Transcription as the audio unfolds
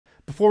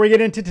Before we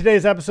get into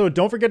today's episode,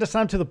 don't forget to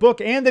sign up to the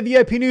book and the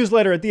VIP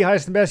newsletter at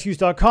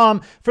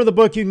thehighestandbestuse.com. For the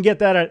book, you can get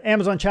that at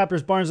Amazon,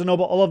 Chapters, Barnes &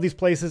 Noble, all of these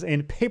places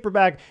in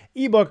paperback,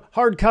 ebook,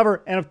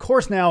 hardcover, and of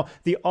course now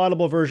the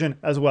Audible version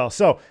as well.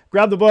 So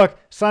grab the book,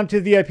 sign up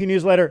to the VIP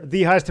newsletter,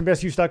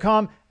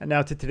 thehighestandbestuse.com, and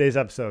now to today's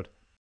episode.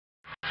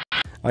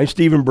 I'm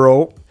Stephen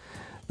Brough.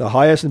 The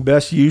highest and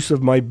best use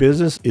of my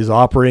business is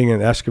operating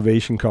an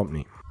excavation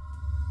company.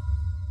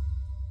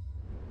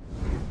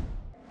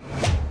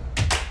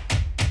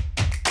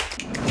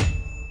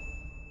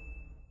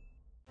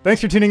 Thanks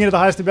for tuning into the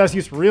Highest and Best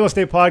Use Real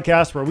Estate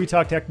Podcast, where we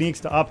talk techniques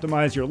to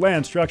optimize your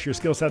land, structure,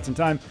 skill sets, and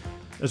time,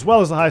 as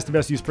well as the highest and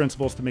best use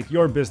principles to make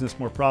your business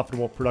more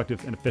profitable,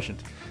 productive, and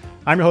efficient.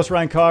 I'm your host,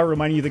 Ryan Carr,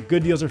 reminding you that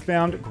good deals are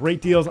found,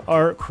 great deals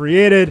are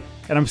created,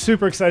 and I'm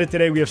super excited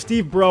today. We have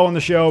Steve Brough on the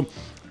show.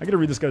 I got to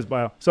read this guy's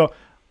bio. So,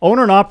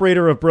 owner and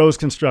operator of Broz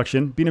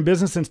Construction, been in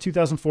business since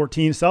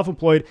 2014,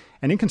 self-employed,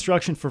 and in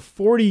construction for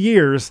 40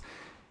 years.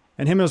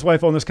 And him and his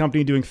wife own this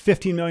company, doing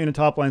 $15 million in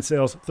top-line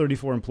sales,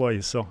 34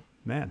 employees. So,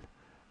 man.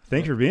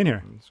 Thank you for being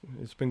here.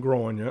 It's been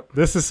growing, yeah.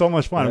 This is so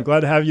much fun. I'm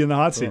glad to have you in the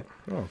hot seat.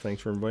 Oh, thanks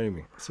for inviting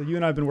me. So you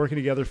and I have been working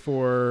together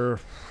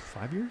for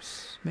 5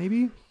 years,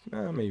 maybe?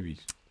 Maybe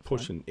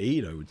pushing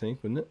 8, I would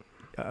think, wouldn't it?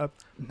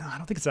 No, I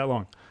don't think it's that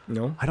long.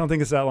 No? I don't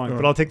think it's that long, No,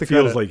 but I'll take the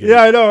feels credit. like it.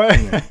 Yeah, I know.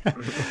 Yeah.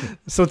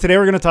 So today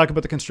we're going to talk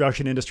about the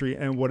construction industry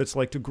and what it's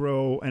like to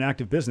grow an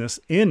active business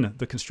in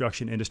the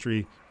construction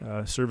industry,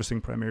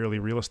 servicing primarily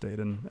real estate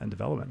and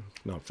development.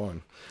 Not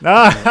fun.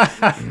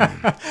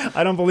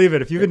 I don't believe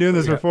it. If you've been doing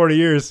this for 40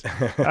 years,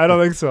 I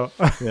don't think so.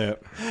 Yeah.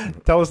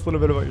 Tell us a little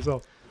bit about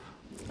yourself.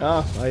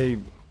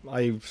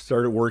 I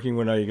started working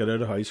when I got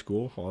out of high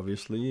school,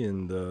 obviously,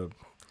 and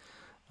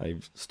I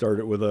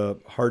started with a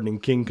Hardin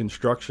King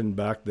Construction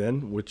back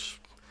then, which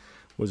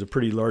was a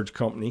pretty large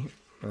company.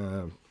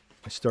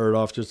 I started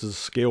off just as a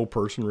scale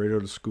person right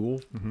out of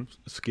school,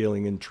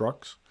 scaling in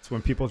trucks. So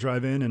when people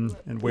drive in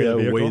and weigh the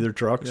vehicle? Weigh their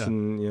trucks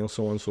and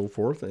so on and so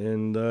forth.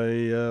 And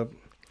I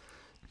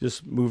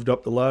just moved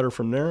up the ladder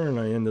from there, and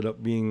I ended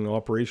up being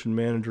operation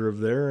manager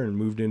of there and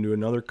moved into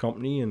another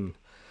company. And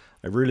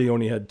I really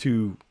only had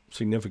 2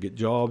 significant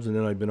jobs, and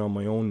then I've been on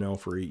my own now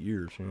for 8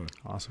 years. Yeah.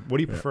 Awesome. What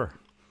do you prefer?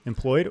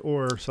 Employed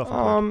or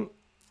self-employed?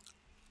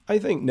 I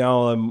think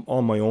now I'm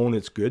on my own,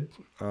 it's good,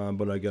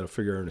 but I got to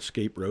figure out an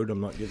escape route.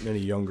 I'm not getting any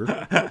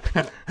younger.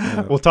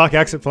 We'll talk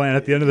exit plan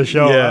at the end of the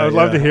show. I would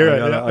love to hear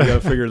it. I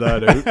got to figure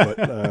that out,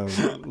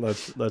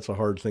 but that's a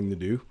hard thing to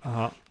do.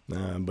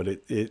 But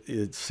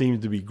it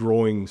seems to be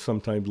growing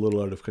sometimes a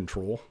little out of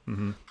control.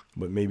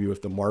 But maybe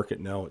with the market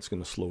now, it's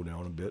going to slow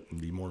down a bit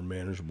and be more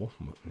manageable.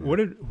 But,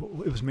 yeah.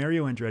 It was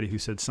Mario Andretti who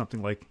said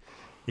something like,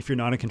 if you're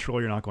not in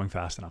control, you're not going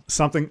fast enough.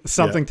 Something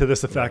to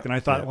this effect. And I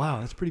thought, wow,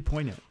 that's pretty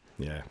poignant.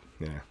 Yeah.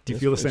 Do you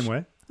feel the same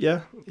way?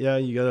 Yeah.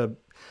 You gotta.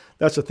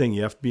 That's the thing.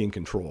 You have to be in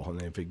control,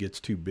 and if it gets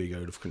too big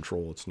out of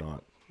control, it's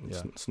not.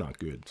 It's not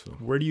good. So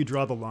where do you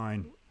draw the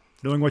line?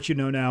 Knowing what you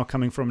know now,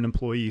 coming from an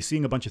employee,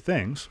 seeing a bunch of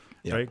things,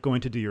 right?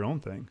 Going to do your own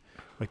thing.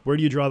 Like, where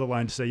do you draw the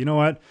line to say, you know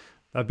what?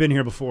 I've been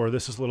here before.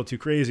 This is a little too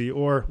crazy,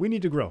 or we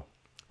need to grow.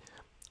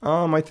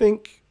 I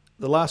think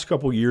the last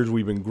couple of years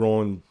we've been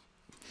growing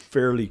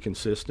fairly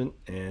consistent,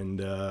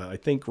 and I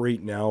think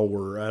right now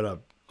we're at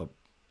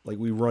like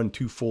we run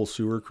 2 full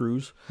sewer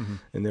crews,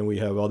 and then we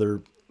have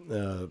other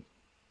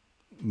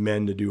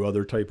men to do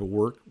other type of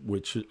work,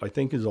 which I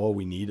think is all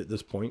we need at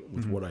this point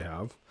with what I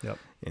have.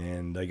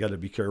 And I got to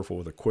be careful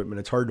with equipment.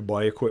 It's hard to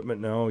buy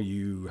equipment now.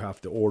 You have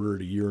to order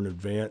it a year in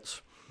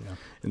advance.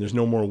 And there's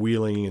no more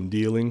wheeling and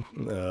dealing.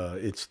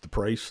 It's the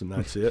price, and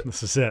that's it.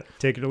 This is it.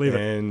 Take it or leave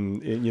it.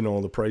 And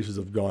the prices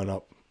have gone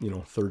up,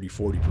 30,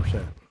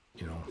 40%.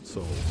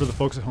 So for the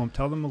folks at home,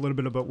 tell them a little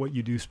bit about what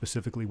you do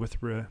specifically with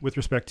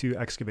respect to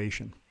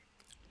excavation.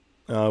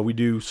 We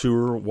do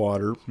sewer,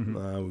 water,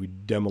 we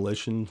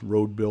demolition,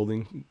 road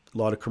building, a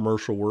lot of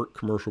commercial work,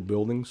 commercial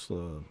buildings.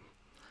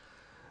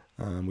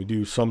 We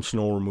do some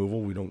snow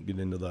removal. We don't get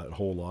into that a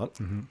whole lot.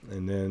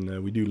 And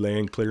then we do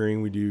land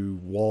clearing. We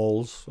do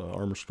walls,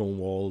 armor stone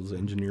walls,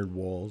 engineered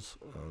walls,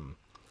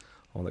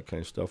 all that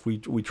kind of stuff. We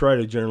try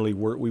to generally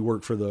work. We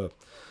work for the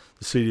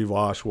city of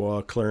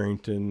Oshawa,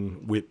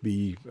 Clarington,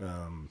 Whitby.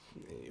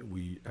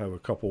 We have a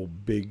couple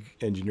big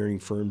engineering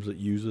firms that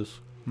use us.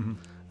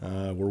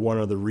 We're one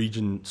of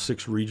the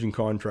 6 region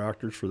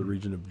contractors for the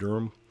region of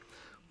Durham,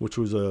 which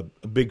was a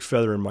big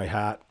feather in my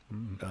hat.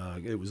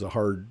 It was a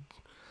hard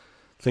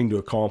thing to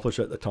accomplish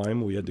at the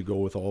time. We had to go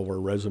with all of our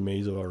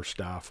resumes of our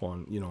staff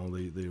on,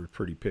 they were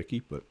pretty picky,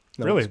 but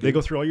really, they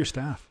go through all your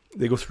staff.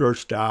 They go through our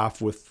staff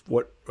with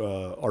what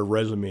our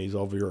resumes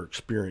of your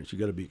experience. You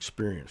got to be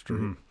experienced,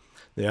 right?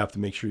 They have to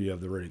make sure you have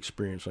the right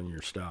experience on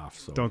your staff.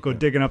 So don't go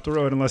digging up the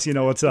road unless you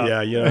know what's up.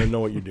 Yeah, you know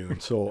what you're doing.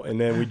 So,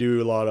 and then we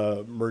do a lot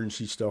of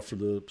emergency stuff for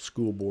the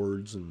school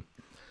boards, and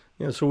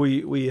so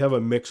we have a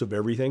mix of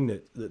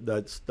everything.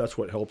 That's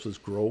what helps us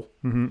grow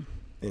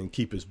and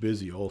keep us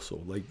busy.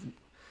 Also, like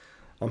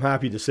I'm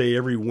happy to say,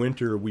 every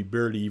winter we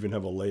barely even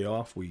have a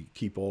layoff. We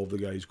keep all of the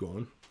guys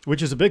going.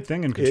 Which is a big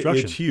thing in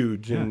construction. It's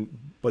huge,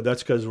 but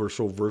that's because we're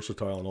so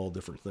versatile in all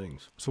different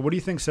things. So what do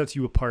you think sets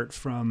you apart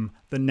from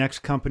the next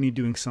company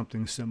doing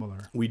something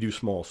similar? We do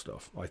small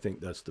stuff. I think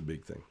that's the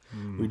big thing.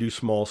 We do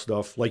small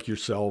stuff like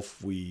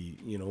yourself. We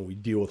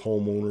deal with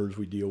homeowners.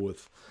 We deal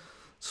with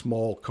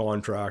small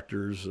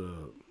contractors.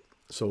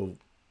 So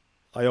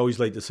I always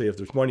like to say, if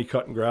there's money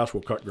cutting grass,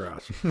 we'll cut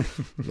grass.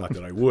 Not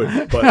that I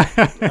would, but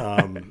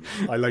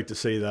I like to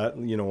say that,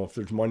 if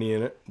there's money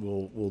in it,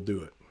 we'll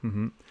do it.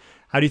 Mm-hmm.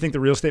 How do you think the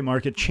real estate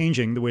market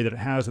changing the way that it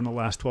has in the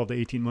last 12 to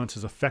 18 months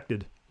has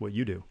affected what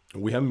you do?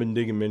 We haven't been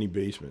digging many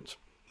basements,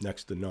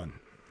 next to none.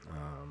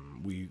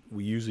 We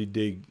usually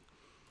dig,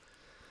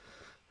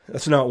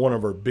 that's not one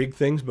of our big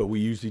things, but we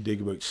usually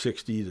dig about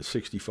 60 to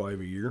 65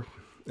 a year.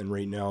 And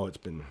right now it's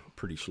been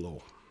pretty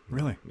slow.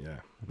 Really? Yeah.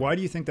 Why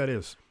do you think that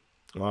is?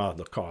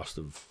 The cost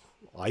of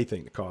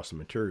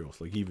materials,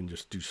 like even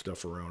just do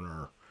stuff around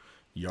our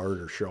yard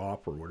or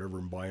shop or whatever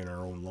and buying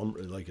our own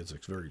lumber, like it's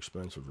very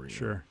expensive right now.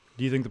 Sure.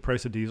 Do you think the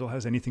price of diesel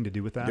has anything to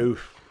do with that?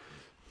 Oof.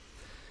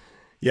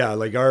 Yeah,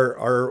 like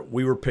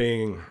we were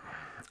paying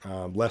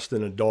less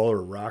than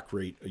 $1 rack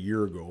rate a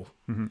year ago,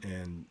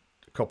 and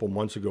a couple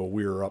months ago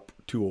we were up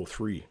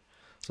 $2.03.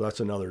 So that's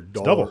another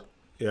 $1. Double.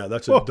 Yeah,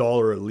 that's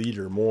 $1 a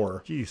liter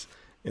more. Jeez.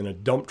 And a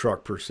dump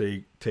truck per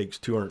se takes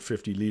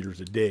 250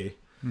 liters a day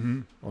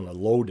on a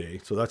low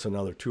day, so that's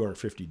another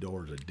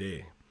 $250 a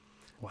day.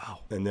 Wow.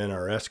 And then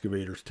our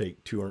excavators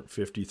take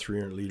 250,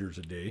 300 liters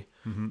a day.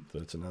 So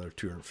that's another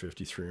 $250,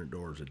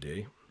 $300 a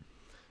day.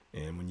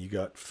 And when you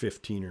got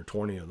 15 or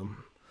 20 of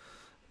them,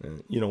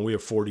 we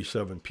have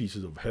 47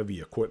 pieces of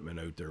heavy equipment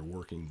out there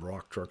working,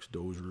 Brough trucks,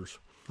 dozers.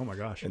 Oh my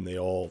gosh. And they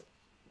all,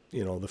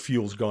 the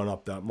fuel's gone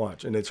up that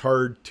much. And it's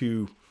hard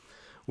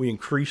we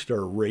increased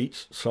our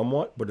rates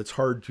somewhat, but it's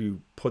hard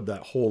to put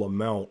that whole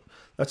amount.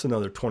 That's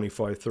another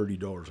 $25,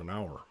 $30 an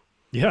hour.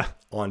 Yeah.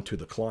 Onto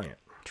the client.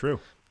 True.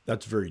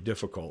 That's very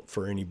difficult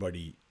for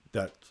anybody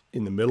that's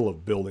in the middle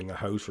of building a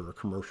house or a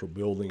commercial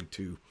building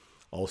to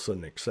all of a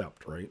sudden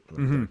accept, right?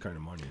 That kind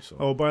of money. So.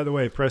 Oh, by the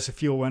way, price of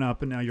fuel went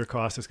up and now your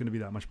cost is going to be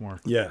that much more.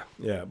 Yeah.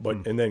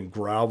 But, and then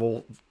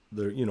gravel,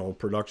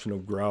 production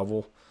of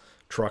gravel,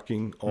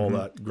 trucking, all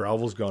that.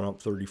 Gravel's gone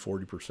up 30,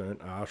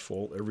 40%,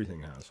 asphalt,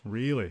 everything has.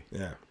 Really?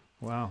 Yeah.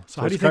 Wow. So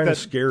how do you think that's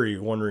scary,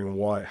 wondering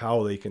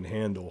how they can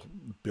handle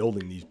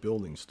building these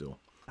buildings still.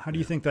 How do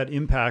you think that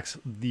impacts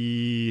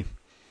the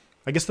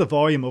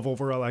volume of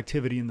overall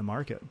activity in the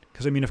market?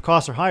 Because, if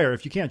costs are higher,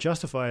 if you can't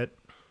justify it,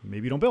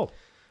 maybe you don't build.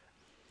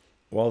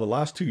 Well, the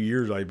last 2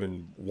 years, I've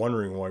been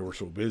wondering why we're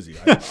so busy.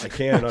 I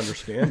can't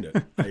understand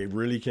it. I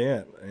really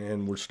can't.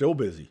 And we're still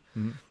busy.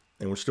 And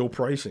we're still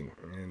pricing.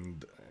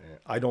 And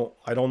I don't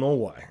know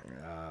why.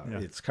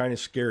 It's kind of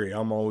scary. I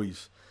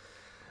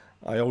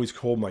always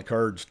hold my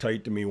cards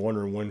tight to me,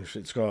 wondering when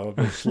it's going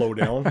to slow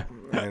down.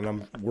 And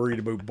I'm worried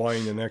about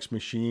buying the next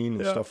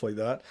machine and stuff like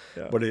that.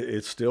 Yeah. But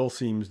it still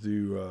seems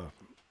to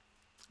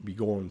be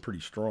going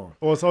pretty strong.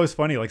 Well, it's always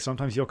funny. Like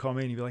sometimes you'll call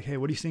me and you'll be like, hey,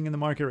 what are you seeing in the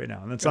market right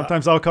now? And then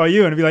sometimes I'll call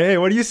you and be like, hey,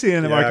 what are you seeing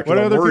in the market? What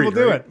are other people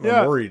doing? Right?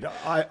 I'm worried.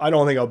 I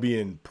don't think I'll be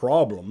in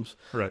problems.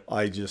 Right.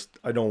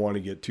 I don't want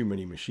to get too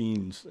many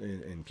machines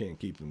and can't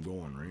keep them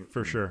going, right?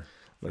 For sure.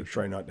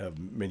 Try not to have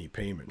many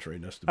payments,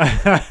 right? That's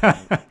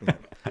the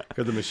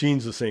because the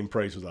machine's the same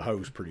price as the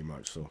house, pretty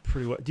much. So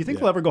pretty well. Do you think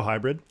we'll ever go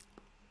hybrid?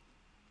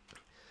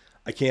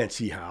 I can't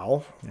see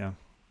how. Yeah,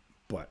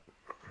 but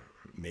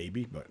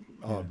maybe. But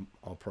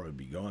I'll probably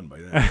be gone by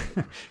then.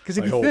 Because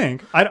if you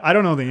think, I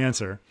don't know the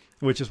answer,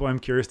 which is why I'm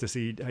curious to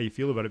see how you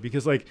feel about it.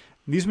 Because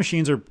these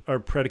machines are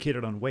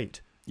predicated on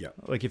weight. Yeah.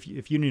 Like if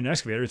you need an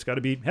excavator, it's got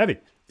to be heavy.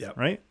 Yeah.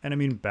 Right.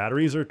 And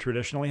batteries are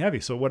traditionally heavy.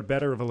 So what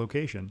better of a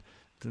location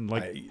than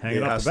hanging off the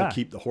back? It has to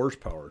keep the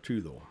horsepower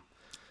too, though.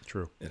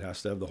 True. It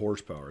has to have the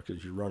horsepower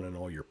because you're running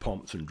all your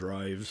pumps and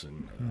drives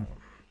and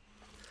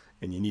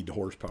you need the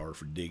horsepower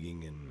for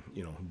digging and,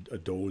 a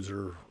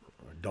dozer,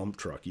 a dump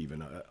truck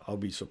even. I'll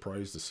be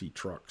surprised to see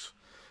trucks,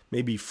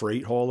 maybe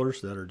freight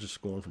haulers that are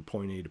just going from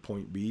point A to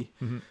point B,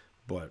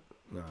 but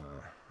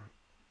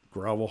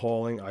gravel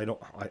hauling,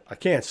 I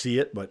can't see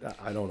it, but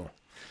I don't know.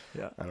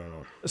 Yeah. I don't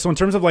know. So in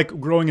terms of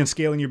growing and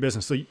scaling your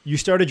business, so you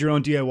started your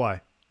own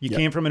DIY. You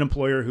came from an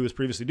employer who was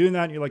previously doing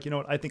that, and you're like,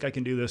 I think I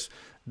can do this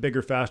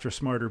bigger, faster,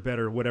 smarter,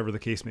 better, whatever the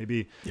case may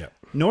be. Yeah.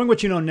 Knowing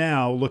what you know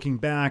now, looking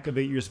back of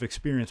 8 years of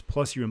experience,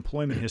 plus your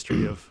employment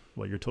history of,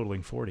 you're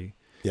totaling 40.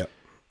 Yeah.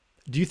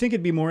 Do you think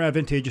it'd be more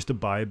advantageous to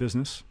buy a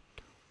business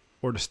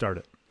or to start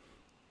it?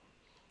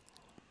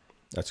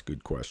 That's a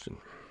good question.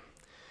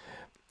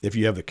 If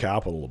you have the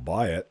capital to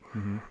buy it,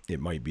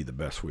 it might be the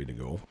best way to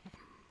go.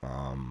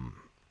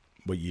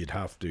 But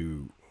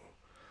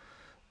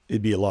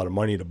it'd be a lot of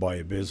money to buy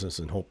a business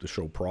and hope to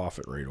show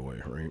profit right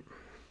away, right?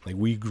 Like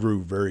we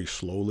grew very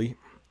slowly,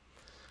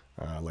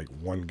 like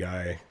one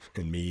guy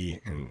and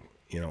me, and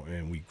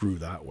and we grew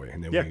that way.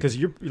 And then because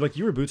you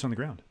were boots on the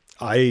ground.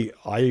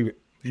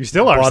 You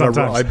still are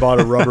sometimes. I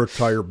bought a rubber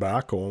tire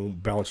backhoe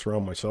and bounced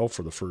around myself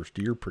for the first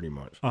year, pretty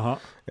much.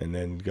 And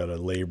then got a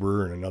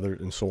laborer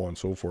and so on and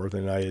so forth.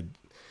 And I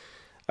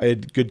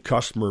had good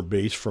customer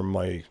base from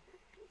my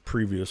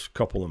previous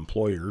couple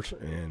employers,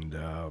 and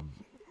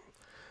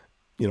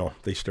you know,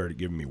 they started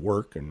giving me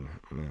work, and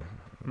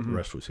the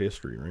rest was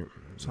history, right?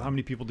 So how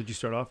many people did you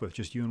start off with?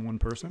 Just you and one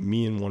person?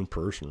 Me and one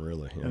person,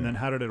 really. Yeah. And then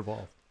how did it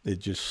evolve? It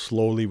just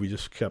slowly, we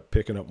just kept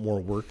picking up more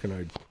work, and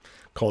I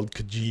called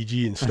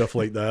Kijiji and stuff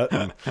like that,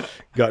 and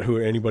got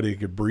anybody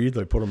that could breathe,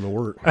 I put them to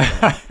work.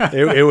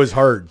 It was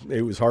hard.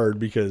 It was hard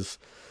because,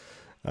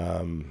 you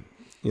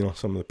know,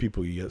 some of the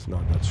people you get is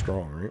not that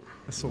strong, right?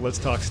 So let's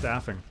talk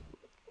staffing.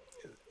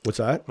 What's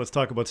that? Let's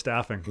talk about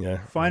staffing. Yeah.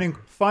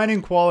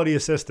 Finding quality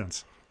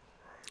assistants.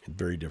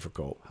 Very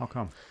difficult. How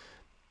come?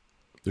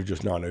 They're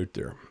just not out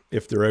there.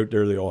 If they're out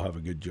there, they all have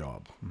a good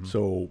job.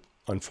 So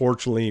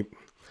unfortunately,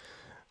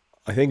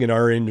 I think in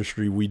our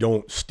industry, we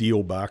don't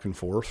steal back and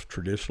forth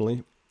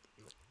traditionally.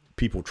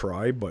 People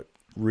try, but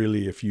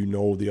really, if you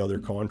know the other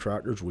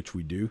contractors, which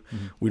we do,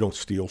 we don't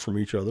steal from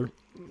each other.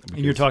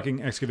 And you're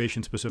talking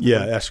excavation specifically?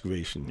 Yeah,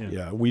 excavation.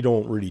 Yeah. We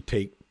don't really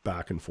take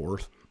back and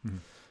forth.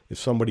 If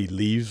somebody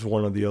leaves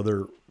one of the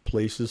other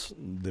places,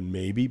 then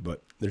maybe,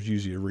 but there's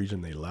usually a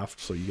reason they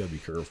left, so you got to be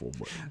careful.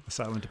 But a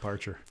silent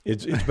departure.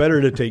 It's better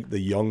to take the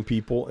young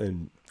people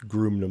and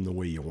groom them the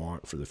way you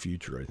want for the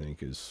future, I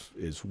think,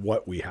 is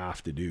what we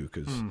have to do,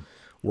 because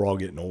we're all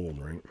getting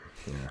old, right?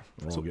 Yeah,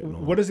 we're all getting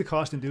old. What does it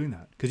cost in doing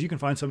that? Because you can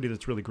find somebody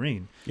that's really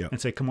green and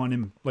say, come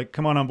on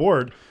on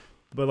board,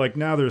 but like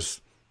now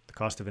there's the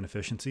cost of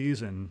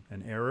inefficiencies and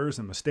errors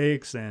and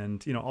mistakes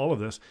and, you know, all of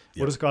this.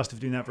 What is the cost of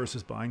doing that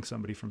versus buying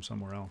somebody from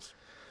somewhere else?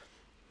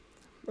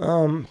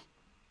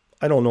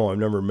 I don't know. I've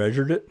never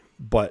measured it,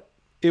 but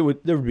there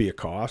would be a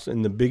cost.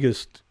 And the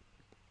biggest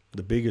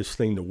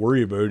thing to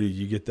worry about is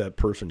you get that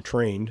person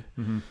trained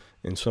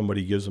and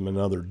somebody gives them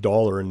another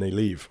 $1 and they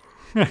leave.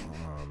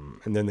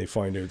 And then they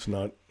find out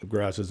the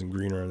grass isn't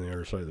greener on the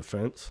other side of the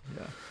fence.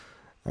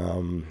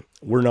 Yeah.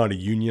 We're not a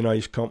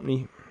unionized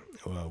company.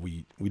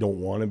 We don't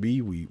want to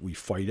be. We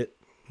fight it,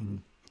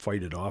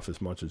 fight it off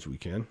as much as we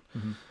can.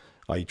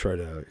 I try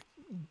to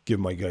give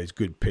my guys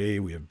good pay.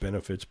 We have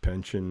benefits,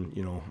 pension,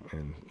 you know,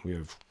 and we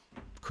have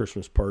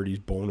Christmas parties,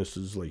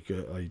 bonuses. Like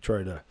I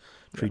try to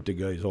treat the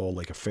guys all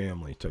like a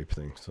family type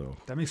thing. So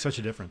that makes such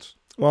a difference.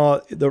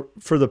 Well,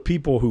 for the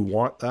people who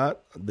want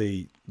that,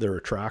 they're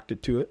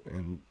attracted to it,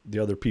 and the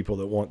other people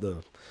that want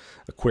a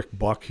quick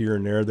buck here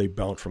and there, they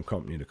bounce from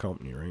company to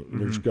company, right?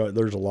 And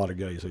there's a lot of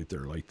guys out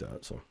there like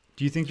that. So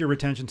do you think your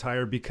retention's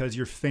higher because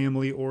you're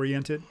family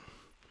oriented?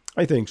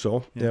 I think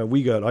so. Yeah,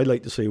 I'd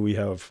like to say we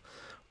have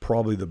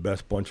probably the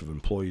best bunch of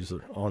employees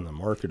that are on the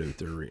market out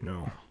there right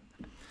now.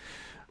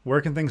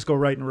 Where can things go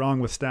right and wrong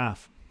with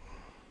staff?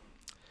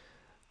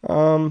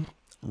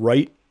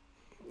 Right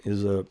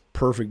is a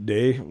perfect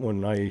day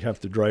when I have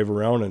to drive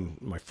around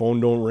and my phone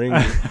don't ring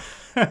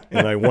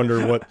and I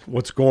wonder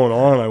what's going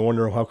on. I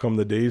wonder how come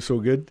the day is so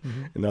good.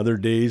 And other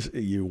days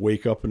you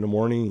wake up in the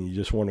morning and you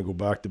just want to go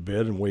back to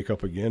bed and wake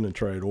up again and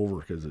try it over,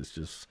 because it's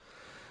just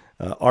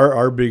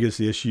our biggest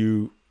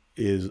issue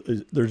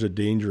is there's a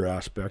danger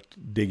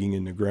aspect digging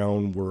in the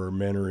ground where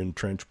men are in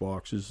trench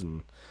boxes,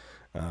 and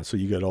so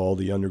you got all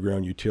the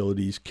underground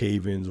utilities,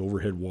 cave-ins,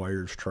 overhead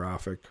wires,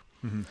 traffic.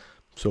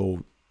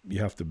 So you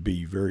have to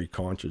be very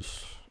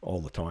conscious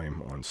all the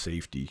time on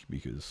safety,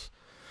 because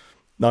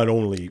not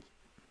only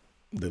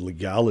the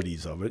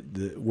legalities of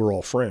it, we're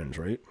all friends,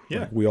 right?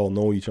 Yeah. Like we all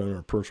know each other on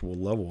a personal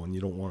level, and you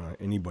don't want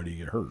anybody to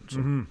get hurt.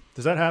 So.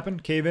 Does that happen?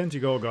 Cave-ins?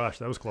 You go, oh gosh,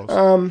 that was close.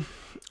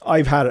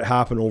 I've had it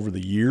happen over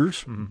the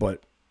years,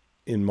 but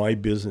in my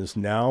business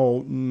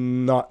now,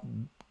 not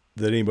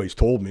that anybody's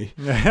told me.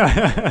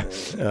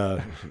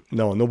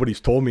 No, nobody's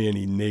told me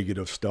any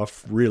negative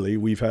stuff, really.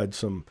 We've had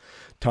some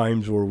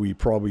times where we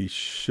probably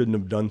shouldn't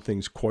have done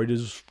things quite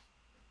as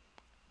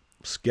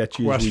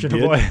sketchy as we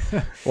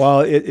did.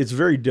 Well, it's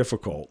very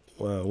difficult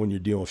when you're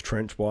dealing with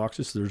trench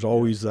boxes. There's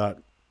always that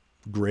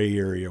gray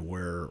area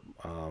where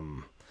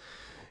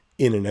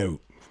in and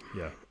out.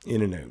 Yeah.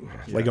 In and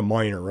out. Like a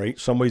miner, right?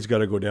 Somebody's got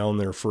to go down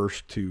there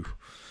first to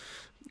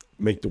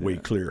make the way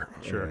clear.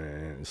 Sure.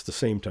 It's the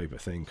same type of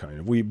thing, kind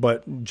of.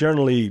 But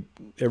generally,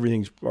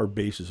 our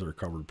bases are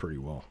covered pretty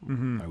well,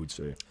 I would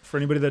say. For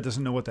anybody that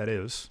doesn't know what that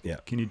is,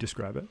 can you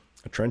describe it?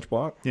 A trench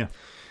box? Yeah.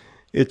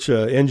 It's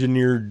an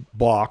engineered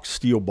box,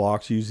 steel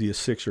box, usually a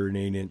 6 or an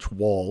 8-inch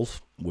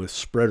walls with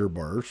spreader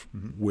bars,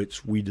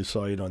 which we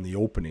decide on the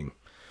opening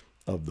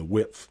of the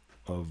width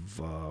of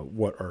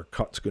what our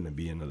cut's going to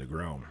be into the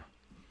ground.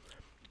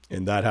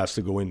 And that has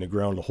to go in the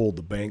ground to hold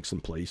the banks in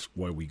place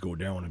while we go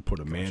down and put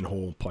a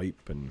manhole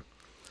pipe and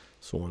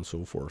so on and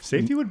so forth.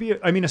 Safety would be,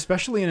 I mean,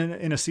 especially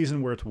in a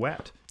season where it's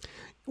wet.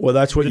 Well,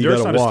 that's what you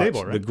got to watch.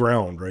 Stable, right? The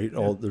ground, right?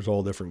 Yeah. There's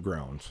all different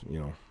grounds, you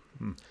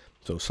know.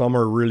 So some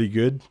are really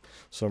good,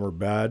 some are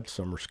bad,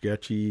 some are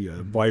sketchy.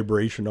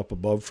 Vibration up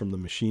above from the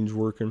machines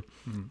working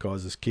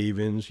causes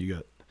cave-ins. You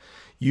got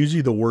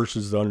usually the worst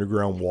is the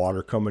underground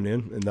water coming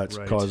in, and that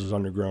causes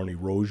underground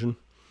erosion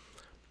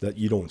that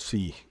you don't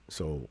see.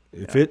 So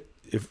if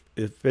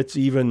it's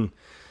even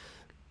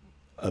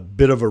a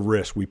bit of a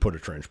risk, we put a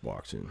trench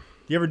box in.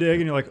 You ever dig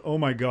and you're like, oh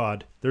my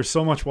God, there's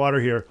so much water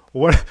here.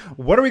 What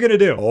are we going to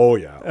do? Oh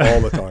yeah,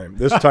 all the time.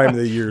 This time of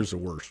the year is the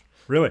worst.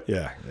 Really?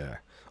 Yeah, yeah.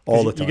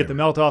 All the time. You get the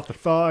melt off the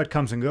thaw, it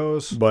comes and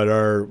goes.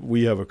 But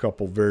we have a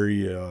couple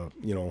very,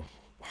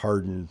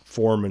 hardened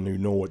foremen who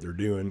know what they're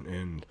doing,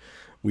 and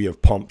we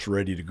have pumps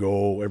ready to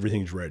go.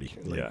 Everything's ready.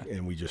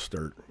 And we just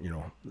start,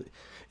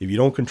 if you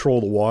don't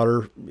control the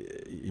water,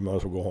 you might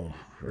as well go home.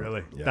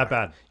 Really? Yeah. That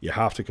bad? You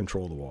have to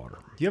control the water.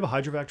 Do you have a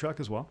hydrovac truck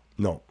as well?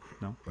 No.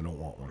 No? I don't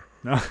want one.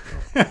 No.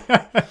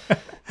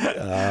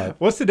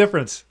 What's the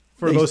difference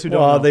for those who don't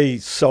know? They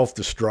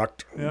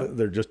self-destruct. Yeah.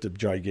 They're just a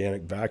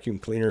gigantic vacuum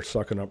cleaner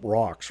sucking up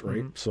rocks,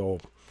 right? So,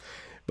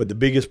 but the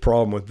biggest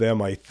problem with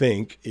them, I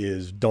think,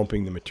 is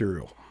dumping the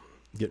material,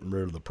 getting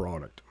rid of the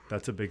product.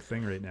 That's a big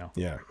thing right now.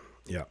 Yeah,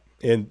 yeah.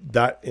 And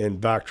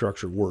vac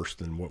trucks are worse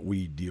than what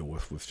we deal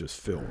with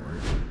just fill,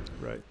 right?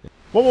 Right.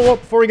 Whoa.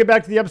 Before we get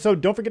back to the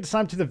episode, don't forget to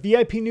sign up to the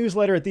VIP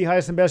newsletter at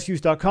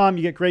thehighestandbestuse.com.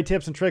 You get great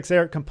tips and tricks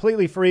there,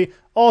 completely free.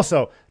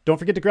 Also, don't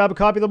forget to grab a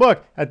copy of the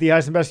book at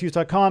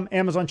thehighestandbestuse.com,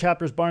 Amazon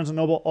Chapters, Barnes &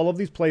 Noble, all of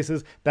these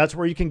places. That's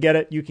where you can get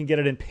it. You can get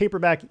it in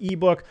paperback,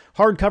 ebook,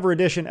 hardcover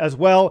edition, as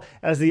well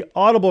as the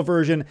Audible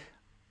version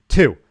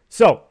too.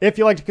 So if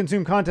you like to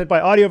consume content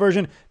by audio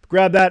version,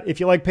 grab that.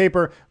 If you like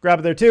paper, grab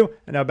it there too.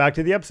 And now back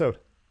to the episode.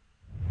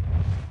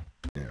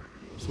 Yeah.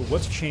 So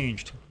what's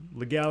changed?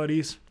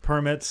 Legalities,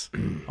 permits,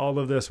 all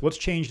of this. What's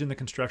changed in the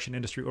construction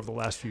industry over the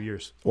last few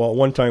years? Well,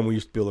 one time we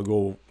used to be able to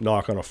go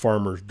knock on a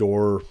farmer's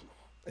door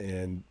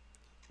and,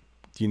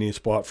 do you need a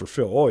spot for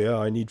fill? Oh, yeah,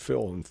 I need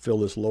fill, and fill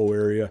this low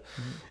area.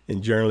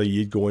 And generally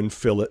you'd go in,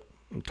 fill it,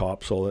 and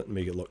topsoil it, and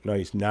make it look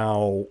nice.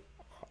 Now,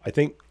 I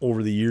think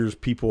over the years,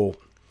 I'm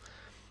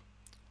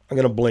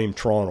going to blame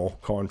Toronto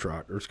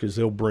contractors because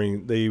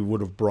they would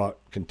have brought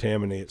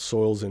contaminated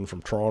soils in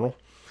from Toronto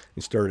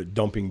and started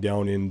dumping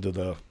down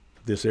into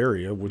this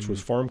area, which was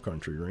farm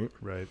country, right?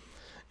 Right.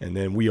 And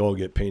then we all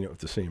get painted with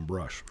the same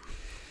brush.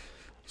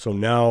 So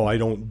now I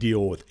don't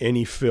deal with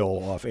any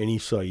fill off any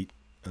site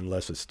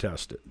unless it's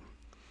tested.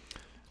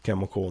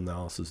 Chemical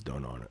analysis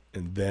done on it.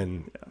 And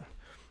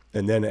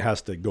then it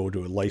has to go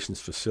to a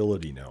licensed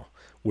facility now,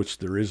 which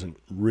there isn't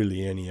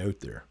really any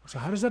out there. So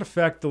how does that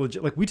affect you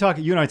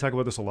and I talk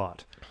about this a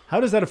lot. How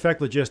does that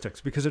affect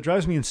logistics? Because it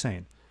drives me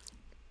insane.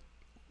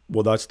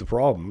 Well, that's the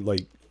problem.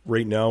 Like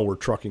right now we're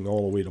trucking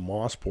all the way to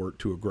Mossport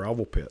to a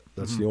gravel pit.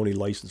 That's the only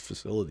licensed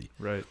facility.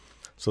 Right.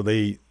 So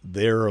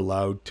they're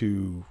allowed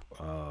to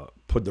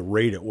put the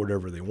rate at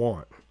whatever they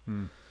want.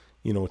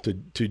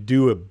 To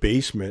do a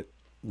basement,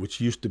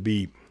 which used to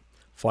be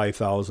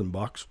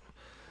 $5,000,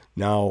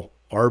 now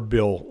our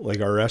bill, like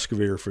our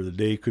excavator for the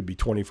day, could be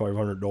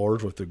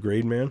 $2,500 with the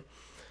grade man,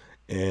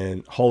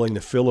 and hauling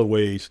the fill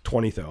away is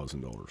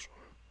 $20,000.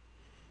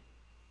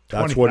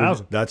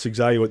 That's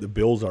exactly what the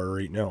bills are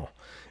right now.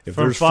 If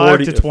From there's 5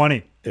 to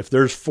 20. If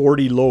there's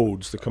 40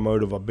 loads to come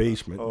out of a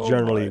basement,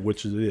 generally,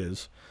 which it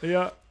is,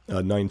 a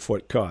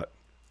 9-foot cut,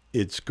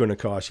 it's going to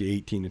cost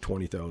you $18,000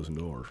 to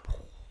 $20,000.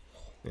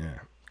 Yeah,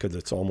 because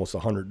it's almost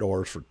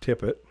 $100 for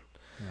tippet,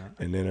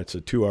 and then it's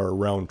a 2-hour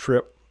round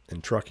trip,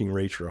 and trucking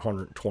rates are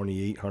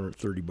 $128,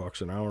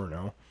 $130 an hour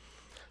now.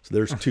 So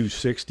there's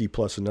 $260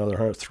 plus another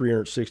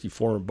 $360,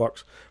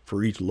 $400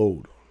 for each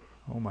load.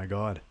 Oh my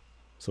God!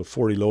 So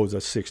 40 loads,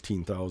 that's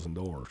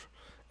 $16,000.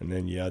 And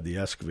then you add the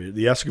excavator.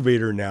 The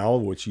excavator now,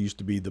 which used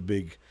to be the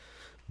big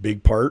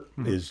part,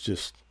 is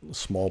just a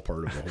small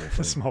part of the whole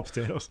thing. Small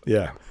potatoes.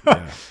 Yeah.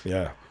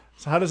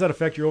 So how does that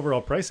affect your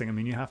overall pricing? I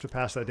mean, you have to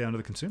pass that down to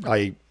the consumer.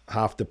 I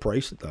have to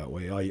price it that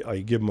way.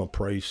 I give them a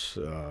price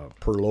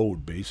per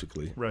load,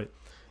 basically. Right.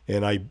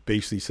 And I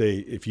basically say,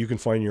 if you can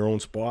find your own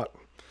spot,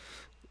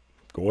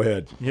 go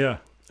ahead. Yeah.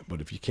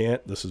 But if you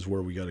can't, this is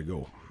where we got to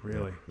go.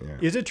 Really? Yeah.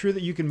 Is it true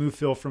that you can move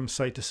fill from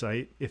site to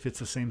site if it's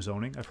the same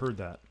zoning? I've heard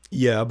that.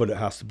 Yeah, but it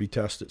has to be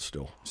tested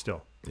still.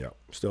 Still. Yeah,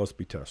 still has to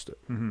be tested.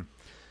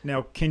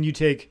 Now, can you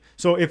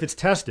so if it's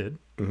tested,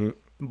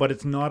 but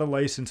it's not a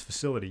licensed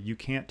facility, you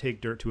can't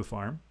take dirt to a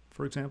farm,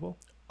 for example?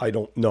 I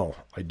don't know.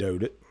 I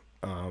doubt it.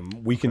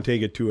 We can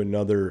take it to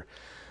another,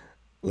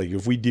 like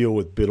if we deal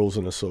with Biddles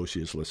and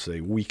Associates, let's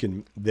say,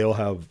 they'll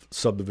have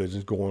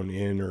subdivisions going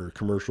in or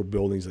commercial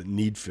buildings that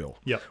need fill.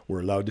 Yep.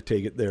 We're allowed to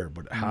take it there,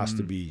 but it has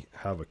to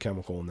have a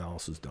chemical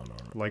analysis done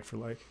on it. Like for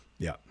like?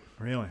 Yeah.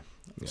 Really?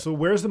 Yeah. So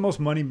where's the most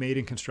money made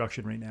in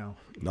construction right now?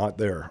 Not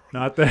there.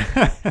 Not there.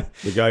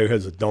 The guy who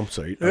has a dump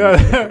site. You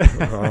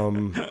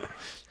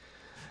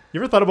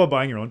ever thought about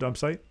buying your own dump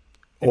site?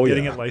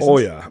 Getting it licensed? Oh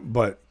yeah,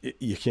 but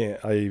you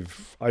can't.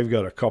 I've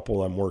got a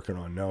couple I'm working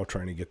on now,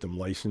 trying to get them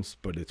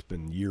licensed, but it's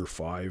been year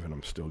 5 and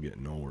I'm still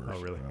getting nowhere. Oh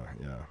really?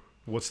 Yeah.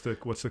 What's the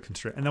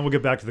constraint? And then we'll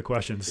get back to the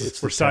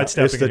questions. We're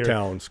sidestepping here. It's the here.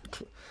 towns,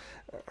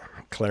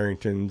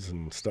 Claringtons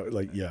and stuff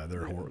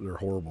they're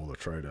horrible to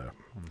try to.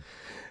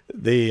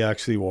 They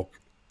actually well,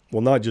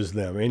 not just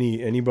them.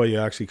 Anybody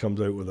actually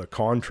comes out with a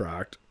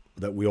contract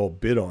that we all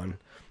bid on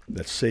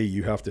that say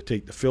you have to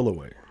take the fill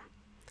away.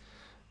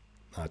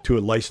 To a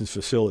licensed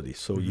facility.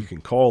 So you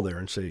can call there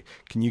and say,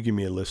 can you give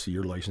me a list of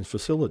your licensed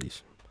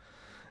facilities?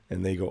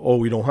 And they go, oh,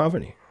 we don't have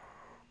any.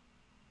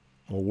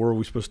 Well, where are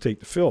we supposed to take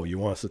the fill? You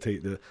want us to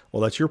take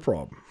well, that's your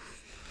problem.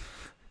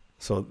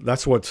 So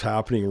that's what's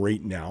happening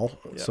right now.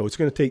 Yeah. So it's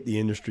going to take the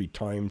industry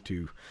time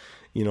to,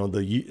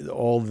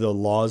 all the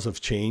laws have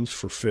changed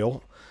for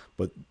fill,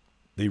 but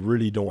they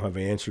really don't have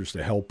answers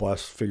to help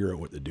us figure out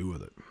what to do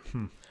with it.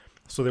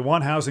 So they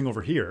want housing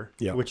over here,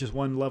 Yeah. which is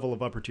one level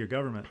of upper tier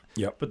government.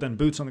 Yep. But then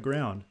boots on the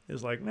ground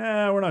is like,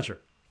 nah, we're not sure.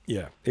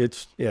 Yeah,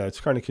 it's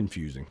kind of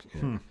confusing.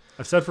 Yeah.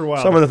 I've said for a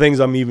while. Some of the things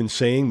I'm even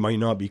saying might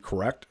not be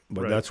correct,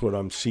 but Right. that's what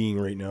I'm seeing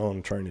right now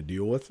and trying to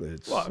deal with.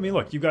 Well, I mean,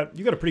 look, you got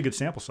a pretty good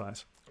sample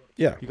size.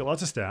 Yeah. You got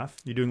lots of staff.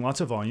 You're doing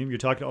lots of volume. You're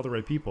talking to all the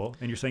right people,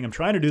 and you're saying, "I'm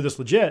trying to do this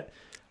legit.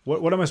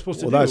 What am I supposed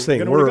to do?" Well, that's the thing.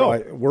 Get nowhere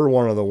to go. We're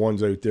one of the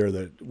ones out there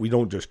that we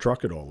don't just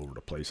truck it all over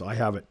the place. I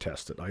have it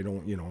tested. I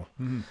don't,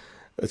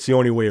 It's the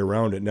only way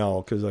around it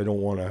now because I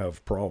don't want to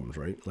have problems,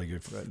 right? Like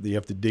if you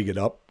have to dig it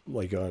up,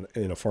 like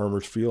in a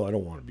farmer's field, I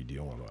don't want to be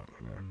dealing with that.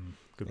 Yeah.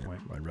 Good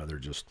point. I'd rather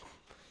just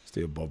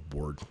stay above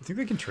board. I think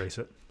they can trace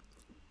it.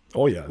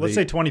 Oh, yeah. Let's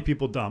say 20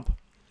 people dump.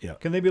 Yeah.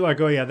 Can they be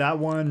like, oh, yeah, that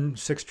one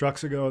 6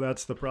 trucks ago,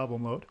 that's the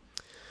problem load?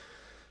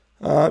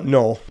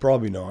 No,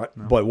 probably not.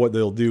 No. But what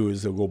they'll do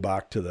is they'll go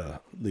back to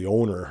the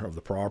owner of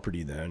the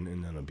property then,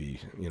 and then it'll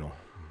be,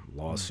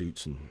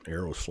 lawsuits and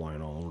arrows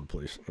flying all over the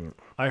place.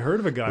 I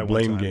heard of a guy The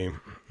blame one time. game.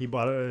 He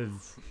bought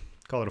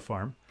call it a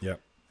farm. Yeah.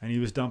 And he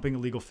was dumping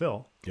illegal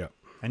fill. Yeah.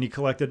 And he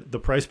collected the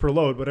price per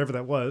load, whatever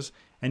that was.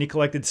 And he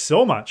collected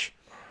so much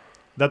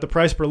that the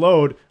price per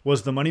load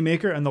was the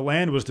moneymaker and the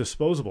land was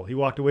disposable. He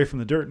walked away from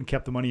the dirt and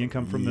kept the money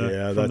income from the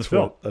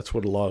fill. That's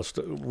what a lot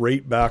of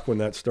right back when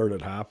that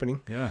started happening.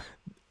 Yeah.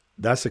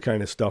 That's the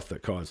kind of stuff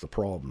that caused the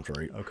problems,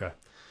 right? Okay.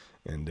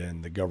 And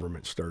then the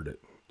government started,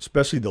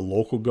 especially the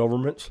local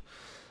governments.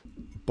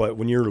 But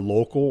when you're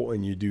local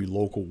and you do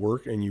local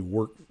work and you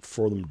work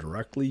for them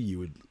directly, you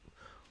would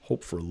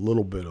hope for a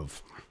little bit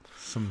of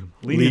some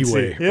leniency.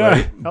 Leeway. Yeah,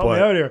 right? help me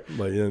out here.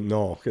 But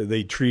no,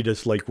 they treat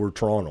us like we're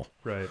Toronto.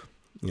 Right.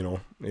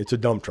 It's a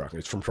dump truck.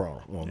 It's from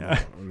Toronto. Well,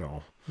 yeah.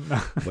 no.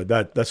 But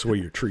that's the way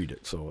you're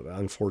treated. So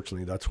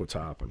unfortunately, that's what's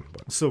happened.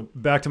 But so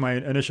back to my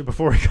initial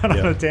before we got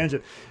on a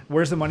tangent.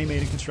 Where's the money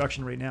made in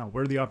construction right now?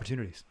 Where are the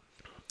opportunities?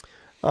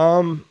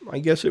 I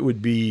guess it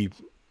would be,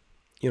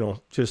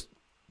 just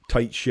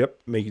tight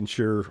ship, making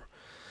sure.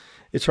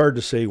 It's hard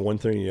to say one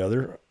thing or the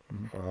other.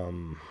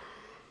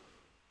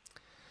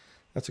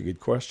 That's a good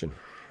question.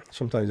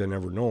 Sometimes I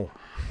never know.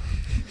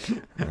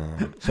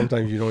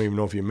 Sometimes you don't even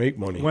know if you make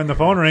money. When the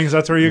phone rings,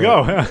 that's where you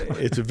go.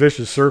 It's a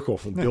vicious circle.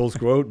 Bills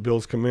go out,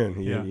 bills come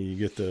in. You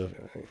get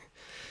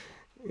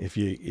if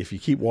you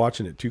keep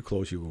watching it too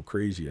close, you'll go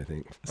crazy, I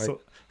think. So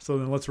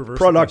then let's reverse.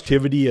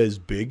 Productivity is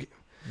big.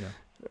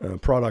 Yeah.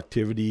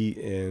 Productivity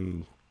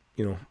and,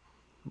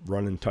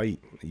 running tight.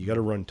 You got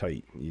to run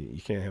tight.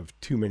 You can't have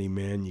too many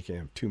men. You can't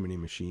have too many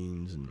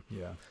machines. And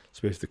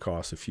especially the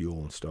cost of fuel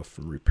and stuff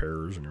and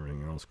repairs and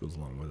everything else goes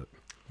along with it.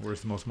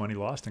 Where's the most money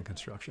lost in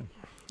construction?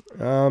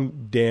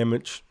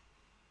 Damage,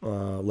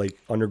 like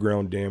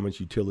underground damage,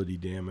 utility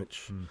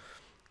damage.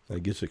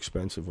 It gets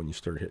expensive when you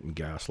start hitting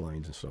gas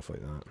lines and stuff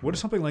like that. What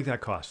does something like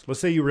that cost? Let's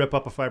say you rip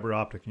up a fiber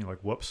optic and you're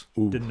like, whoops,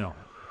 didn't know.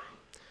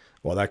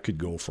 Well, that could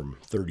go from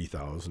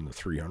 $30,000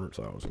 to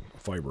 $300,000.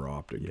 Fiber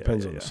optic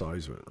depends on the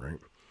size of it, right?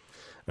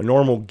 A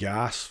normal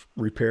gas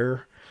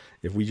repair,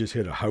 if we just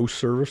hit a house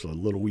service, a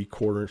little wee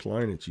 1/4-inch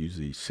line, it's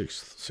usually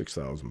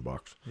 $6,000.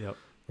 Yep.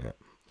 Yeah.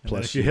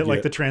 Plus, if you hit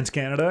like the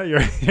Trans-Canada,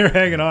 you're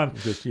hanging on.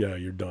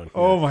 You're done.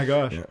 Oh my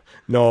gosh. Yeah.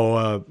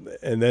 No,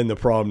 and then the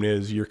problem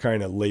is you're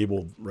kind of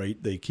labeled,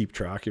 right? They keep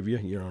track of you.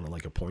 You're on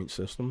like a point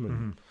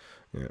system.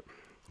 And,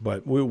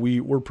 but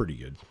we're pretty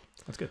good.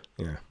 That's good.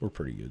 Yeah, we're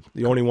pretty good.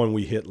 The only one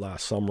we hit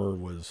last summer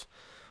was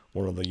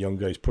one of the young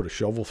guys put a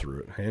shovel through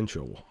it, hand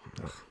shovel.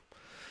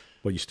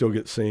 But you still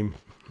get same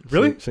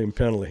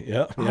penalty.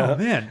 Yeah. Oh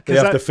man, they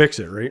have to fix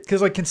it, right?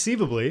 Because like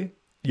conceivably,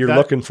 you're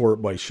looking for it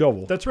by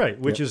shovel. That's right.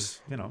 Which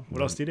is,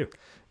 what else do you do?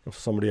 If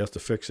somebody has to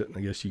fix it, I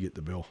guess you get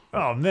the bill.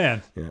 Oh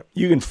man. Yeah,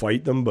 you can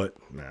fight them, but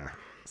nah.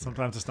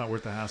 Sometimes it's not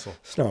worth the hassle.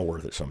 It's not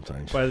worth it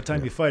sometimes. By the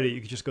time you fight it, you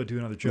can just go do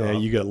another job. Yeah,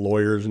 you got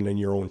lawyers and then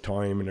your own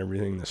time and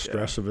everything. The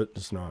stress of it,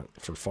 it's not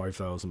for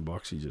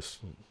 $5,000. You just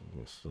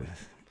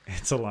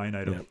it's a line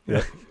item.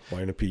 Yeah.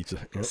 Buying a pizza.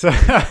 Yep.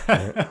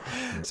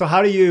 So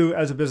how do you,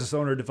 as a business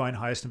owner, define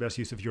highest and best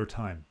use of your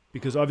time?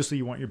 Because obviously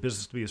you want your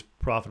business to be as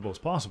profitable as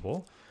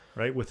possible,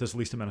 right? With as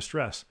least amount of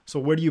stress. So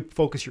where do you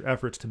focus your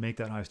efforts to make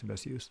that highest and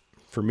best use?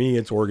 For me,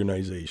 it's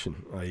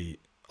organization.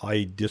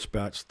 I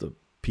dispatch the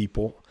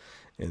people.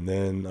 And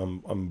then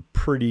I'm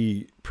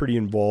pretty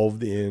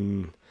involved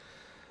in,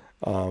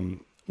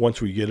 once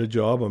we get a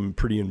job, I'm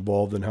pretty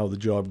involved in how the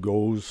job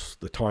goes,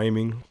 the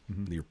timing,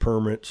 your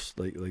permits.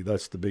 Like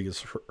that's the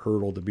biggest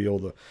hurdle, to be able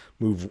to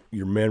move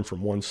your men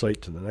from one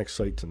site to the next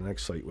site to the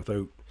next site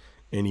without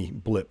any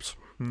blips.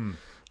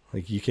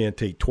 Like you can't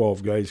take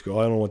 12 guys, go,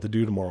 I don't know what to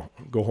do tomorrow,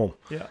 go home.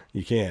 Yeah.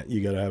 You can't.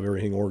 You got to have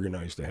everything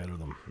organized ahead of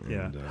them.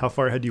 Yeah. And, how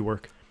far ahead do you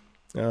work?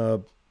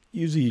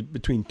 Usually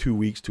between 2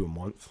 weeks to a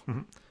month.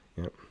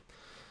 Yeah.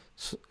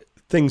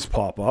 Things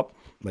pop up,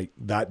 like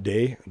that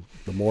day,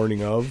 the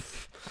morning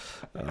of,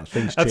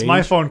 things That's change.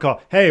 my phone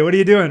call. Hey, what are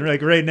you doing?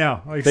 Like right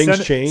now? Like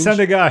Things change. Send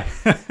a guy.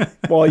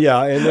 Well,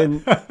 yeah, and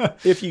then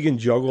if you can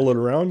juggle it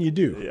around, you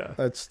do. Yeah.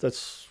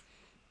 That's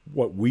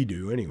what we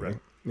do anyway. Right.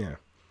 Yeah.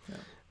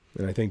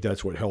 And I think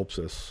that's what helps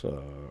us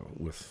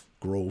with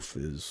growth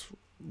is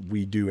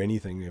we do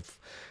anything.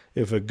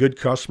 If a good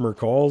customer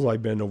calls, I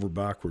bend over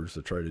backwards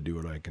to try to do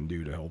what I can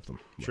do to help them.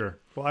 Sure.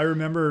 Well, I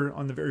remember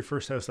on the very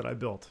first house that I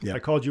built, I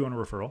called you on a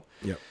referral.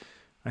 Yeah.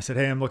 I said,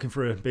 hey, I'm looking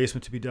for a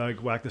basement to be dug,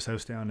 whack this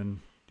house down, and,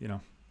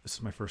 this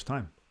is my first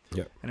time.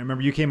 Yeah. And I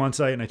remember you came on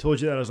site and I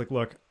told you that. I was like,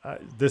 look,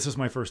 this is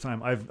my first time.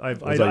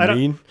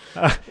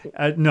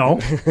 No.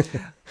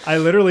 I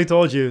literally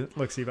told you,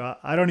 look, Steve,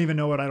 I don't even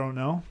know what I don't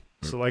know.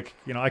 So like,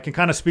 I can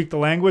kind of speak the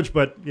language,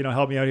 but,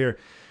 help me out here.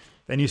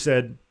 Then you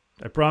said,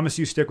 I promise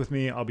you stick with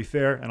me. I'll be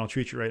fair and I'll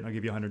treat you right. And I'll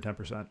give you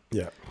 110%.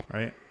 Yeah.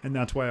 Right. And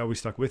that's why I always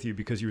stuck with you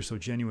because you were so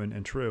genuine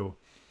and true.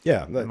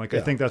 Yeah. I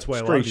think that's why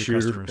a lot of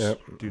your customers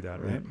do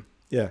that. Right.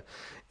 Yeah.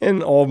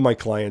 And all of my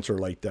clients are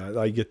like that.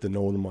 I get to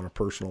know them on a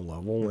personal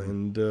level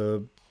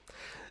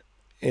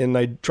and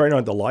I try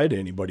not to lie to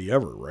anybody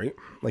ever, right?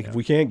 Like if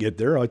we can't get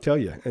there, I'll tell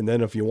you. And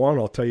then if you want,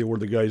 I'll tell you where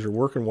the guys are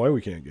working, why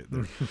we can't get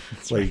there.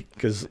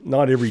 Because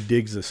not every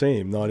dig's the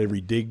same. Not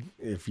every dig,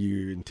 if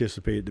you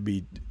anticipate it to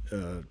be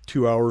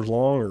 2 hours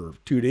long or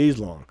 2 days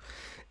long,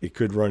 it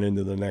could run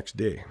into the next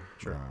day.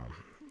 Sure.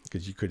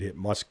 Because you could hit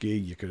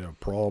muskeg, you could have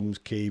problems,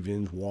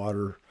 cave-ins,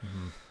 water,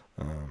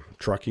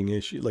 trucking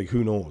issue, like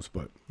who knows?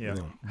 But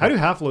how do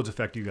half loads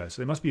affect you guys?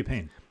 They must be a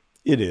pain.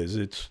 It is.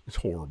 It's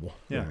horrible.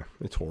 Yeah,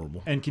 it's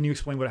horrible. And can you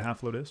explain what a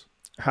half load is?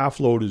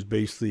 Half load is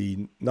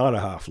basically not a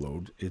half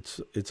load. It's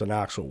an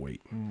axle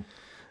weight.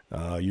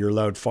 You're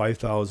allowed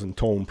 5,000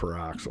 ton per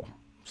axle.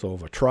 So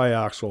if a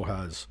triaxle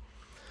has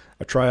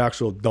a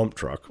triaxle dump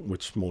truck,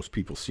 which most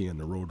people see in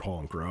the road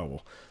hauling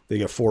gravel, they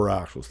get 4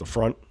 axles: the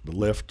front, the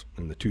lift,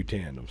 and the 2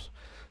 tandems.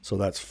 So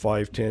that's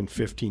 5, 10,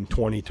 15,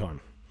 20 ton.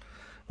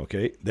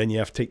 Okay. Then you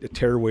have to take the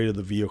tear weight of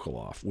the vehicle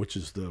off, which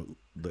is the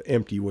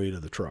empty weight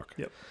of the truck.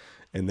 Yep.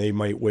 And they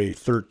might weigh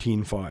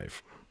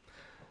 13.5.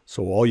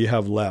 So all you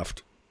have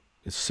left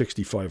is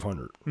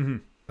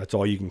 6,500. That's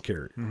all you can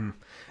carry.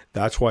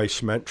 That's why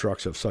cement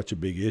trucks have such a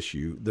big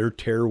issue. Their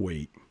tear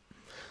weight,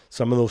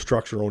 some of those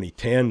trucks are only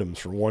tandems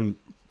for one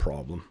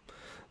problem.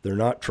 They're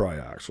not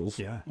triaxles.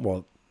 Yeah.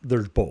 Well,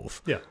 there's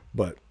both. Yeah.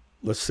 But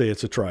let's say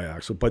it's a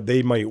triaxle, but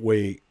they might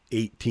weigh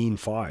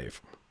 18.5.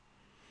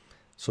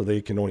 So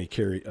they can only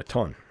carry a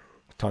ton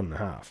and a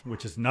half,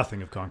 which is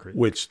nothing of concrete,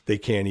 which they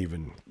can't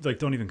even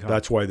don't even count.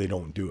 That's why they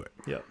don't do it.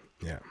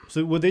 Yeah.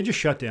 So would they just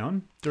shut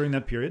down during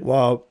that period?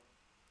 Well,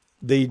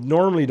 they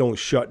normally don't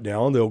shut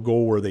down. They'll go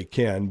where they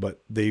can,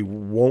 but they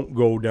won't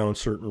go down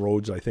certain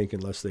roads, I think,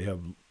 unless they have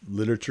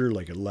literature,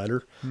 like a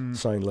letter,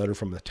 signed letter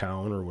from the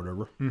town or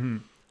whatever.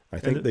 I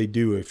think they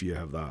do if you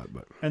have that.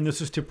 And this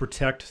is to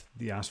protect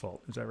the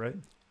asphalt, is that right?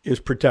 It's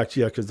protect,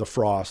 because the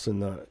frost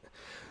and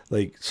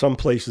some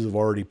places have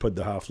already put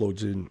the half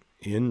loads in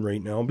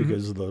right now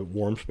because of the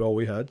warm spell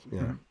we had.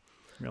 Yeah.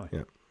 Really?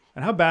 Yeah.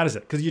 And how bad is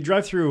it? Because you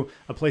drive through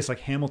a place like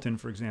Hamilton,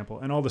 for example,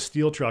 and all the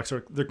steel trucks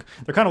they're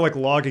kind of like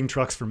logging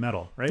trucks for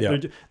metal, right? Yeah.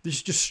 They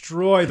just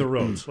destroy the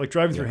roads. Like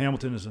driving through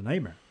Hamilton is a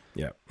nightmare.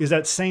 Yeah. Is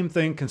that same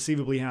thing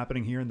conceivably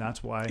happening here, and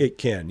that's why? It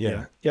can,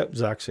 yeah. Yeah,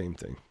 exact same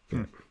thing.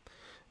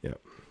 Yeah.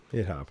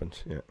 It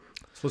happens, yeah.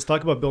 So let's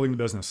talk about building the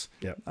business.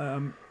 Yeah.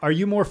 Are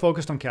you more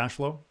focused on cash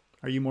flow?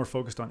 Are you more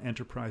focused on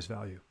enterprise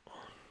value?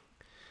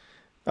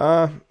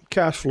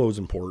 Cash flow is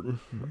important.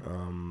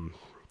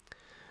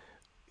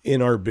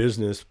 In our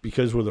business,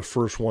 because we're the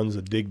first ones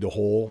to dig the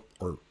hole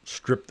or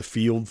strip the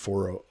field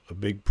for a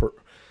big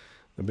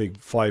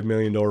 $5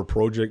 million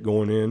project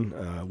going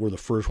in, we're the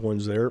first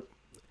ones there.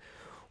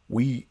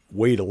 We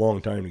wait a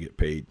long time to get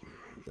paid.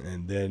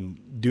 And then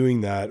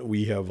doing that,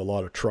 we have a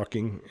lot of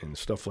trucking and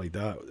stuff like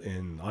that,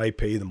 and I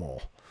pay them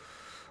all.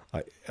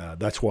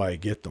 That's why I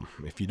get them.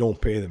 If you don't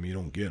pay them, you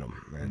don't get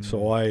them. And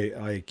so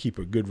I keep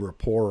a good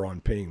rapport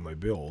on paying my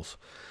bills,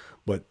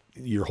 but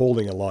you're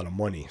holding a lot of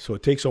money. So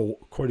it takes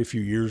quite a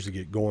few years to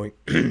get going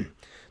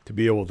to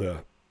be able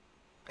to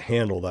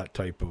handle that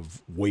type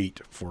of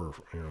weight for,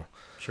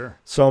 Sure.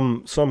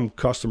 Some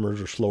customers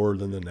are slower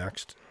than the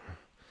next.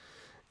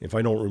 If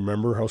I don't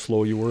remember how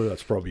slow you were,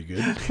 that's probably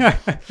good.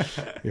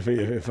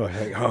 if I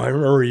think, I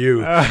remember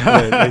you,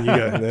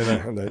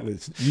 then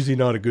it's usually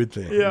not a good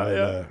thing.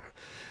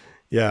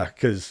 Yeah,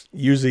 because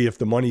usually if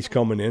the money's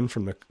coming in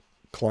from the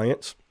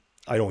clients,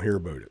 I don't hear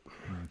about it.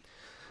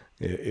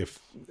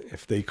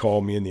 If they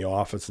call me in the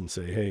office and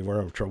say, hey, we're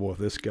having trouble with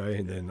this guy,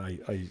 and then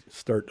I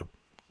start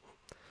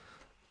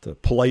to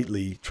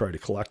politely try to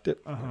collect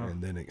it,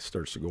 and then it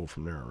starts to go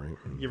from there, right?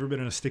 You ever been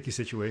in a sticky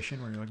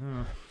situation where you're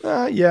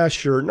like, yeah,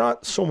 sure.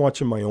 Not so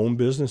much in my own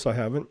business, I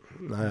haven't.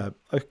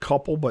 A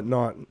couple, but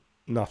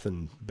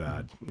nothing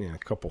bad. Yeah, a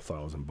couple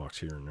 $1,000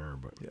 here and there,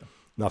 but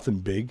nothing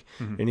big.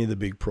 Any of the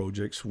big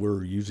projects,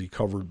 we're usually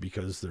covered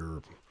because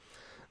they're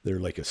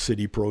like a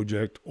city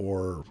project,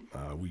 or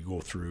we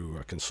go through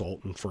a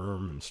consultant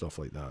firm and stuff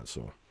like that.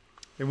 So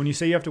And when you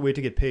say you have to wait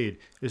to get paid,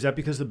 is that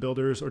because the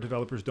builders or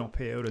developers don't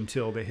pay out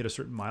until they hit a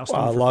certain milestone?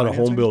 Well, a lot of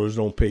home builders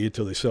don't pay you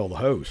till they sell the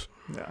house.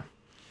 Yeah.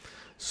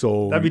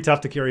 So that'd be tough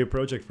to carry a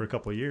project for a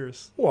couple of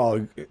years.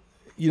 Well,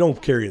 you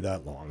don't carry it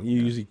that long.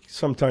 You usually,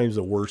 sometimes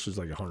the worst is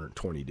like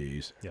 120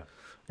 days. Yeah.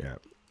 Yeah.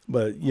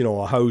 But, you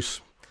know, a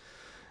house,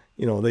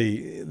 you know,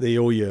 they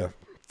owe you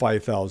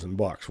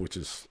 $5,000, which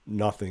is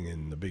nothing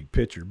in the big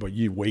picture, but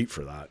you wait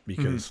for that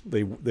because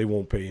they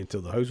won't pay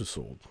until the house is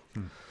sold.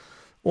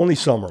 Only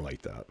some are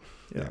like that.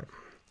 Yeah.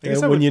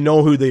 And when you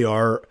know who they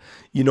are,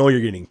 you know you're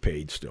getting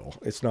paid still.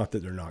 It's not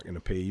that they're not going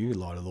to pay you. A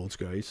lot of those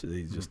guys,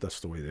 they just that's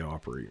the way they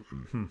operate.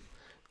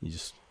 You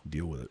just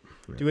deal with it.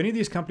 Yeah. Do any of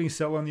these companies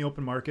sell on the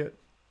open market?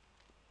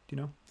 Do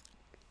you know?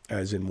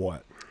 As in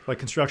what? Like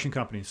construction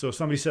companies. So if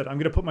somebody said, I'm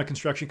going to put my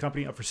construction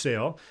company up for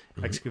sale,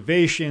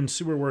 excavation,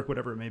 sewer work,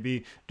 whatever it may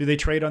be. Do they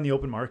trade on the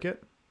open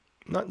market?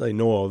 Not that I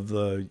know of.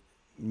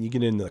 You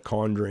get into the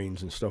con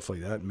drains and stuff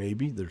like that,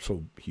 maybe. They're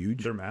so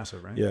huge. They're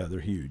massive, right? Yeah,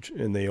 they're huge.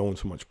 And they own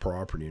so much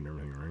property and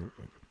everything, right?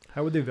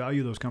 How would they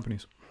value those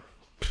companies?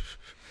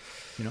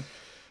 You know?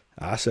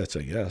 Assets,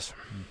 I guess.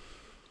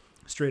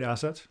 Straight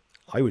assets?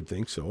 I would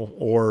think so.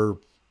 Or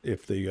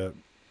if they got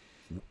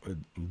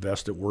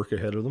invested work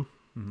ahead of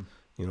them,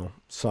 you know,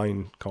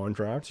 sign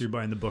contracts. So you're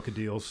buying the book of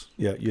deals.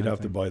 Yeah, you'd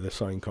have to buy the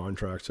signed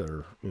contracts that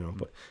are, you know,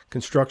 but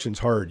construction's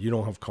hard. You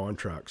don't have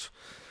contracts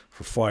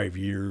for 5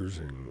 years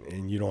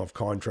and you don't have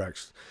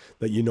contracts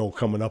that, you know,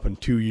 coming up in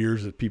 2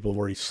 years that people have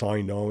already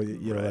signed on.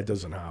 You know, that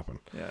doesn't happen.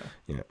 Yeah.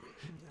 Yeah.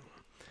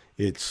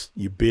 It's,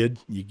 you bid,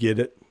 you get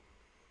it.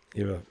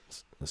 You have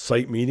a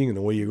site meeting and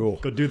away you go.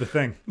 Go do the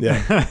thing.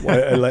 Yeah.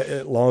 Well,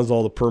 as long as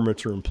all the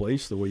permits are in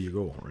place, the way you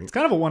go, right? It's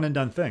kind of a one and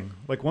done thing.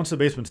 Like once the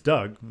basement's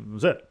dug, that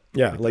was it.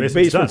 Yeah. Like the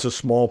basement's a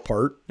small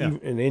part Yeah.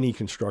 in any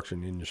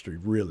construction industry,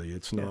 really.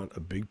 It's not a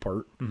big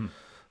part.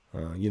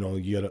 You know,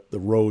 you got the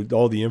road,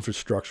 all the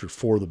infrastructure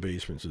for the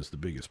basements is the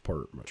biggest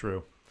part. But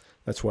True.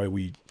 that's why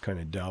we kind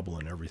of dabble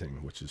in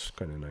everything, which is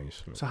kind of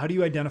nice. So how do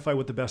you identify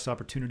what the best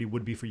opportunity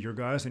would be for your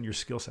guys and your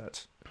skill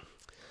sets?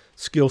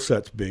 Skill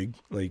set's big,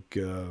 like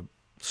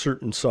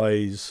certain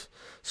size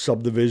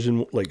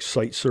subdivision, like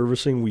site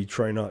servicing. We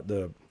try not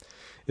to,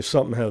 if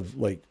something have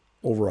like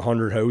over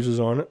 100 houses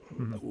on it,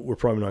 we're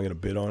probably not going to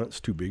bid on it. It's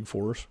too big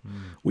for us.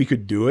 We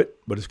could do it,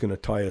 but it's going to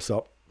tie us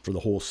up for the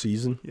whole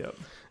season. Yep.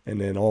 And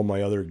then all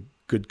my other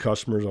good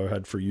customers I've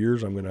had for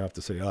years, I'm going to have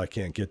to say, I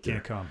can't get there.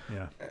 Can't come.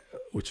 Yeah.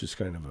 Which is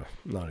kind of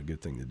not a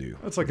good thing to do.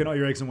 That's like an all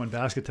your eggs in one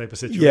basket type of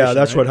situation. Yeah,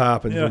 that's right? what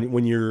happens Yeah.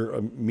 when you're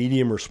a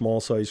medium or small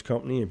size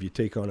company. If you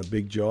take on a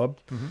big job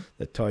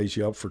that ties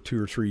you up for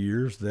 2 or 3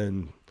 years,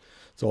 then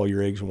it's all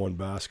your eggs in one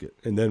basket.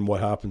 And then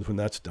what happens when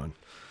that's done?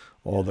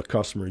 All the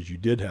customers you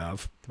did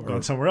have are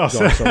gone somewhere else.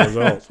 Gone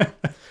somewhere else.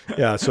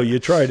 Yeah, so you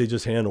try to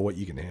just handle what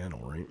you can handle,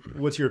 right?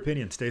 What's your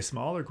opinion? Stay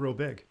small or grow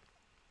big?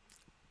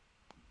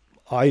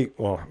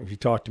 Well, if you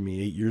talked to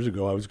me 8 years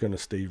ago, I was going to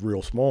stay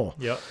real small.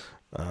 Yep.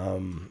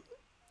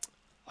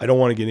 I don't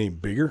want to get any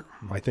bigger.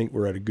 I think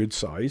we're at a good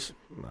size.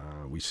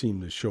 We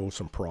seem to show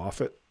some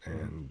profit,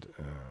 and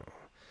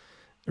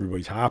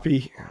everybody's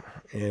happy,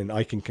 and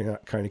I can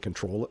kind of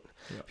control it.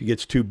 Yep. If it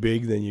gets too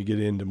big, then you get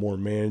into more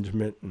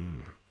management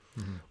and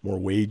more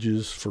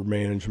wages for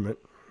management,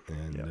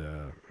 and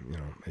you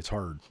know, it's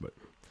hard.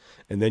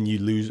 And then you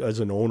lose, as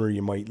an owner,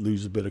 you might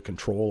lose a bit of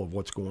control of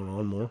what's going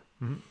on more.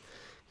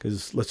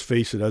 Because let's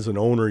face it, as an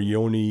owner,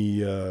 you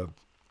only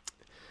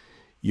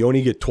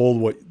get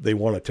told what they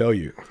want to tell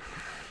you.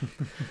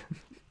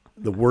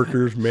 The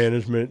workers,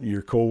 management,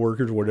 your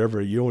co-workers, whatever,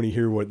 you only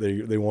hear what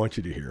they want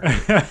you to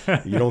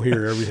hear. You don't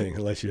hear everything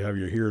unless you have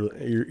your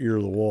ear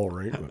to the wall,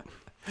 right? But,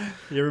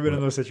 you ever been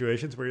in those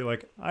situations where you're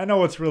like, I know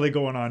what's really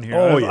going on here.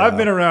 Oh, I've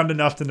been around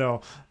enough to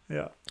know.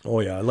 Yeah.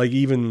 Oh, yeah. Like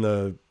even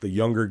the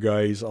younger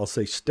guys, I'll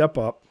say, step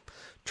up.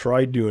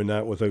 Try doing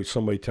that without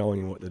somebody telling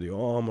you what to do.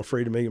 Oh, I'm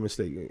afraid to make a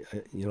mistake.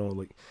 You know,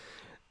 like,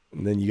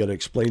 and then you got to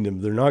explain to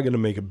them they're not going to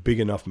make a big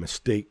enough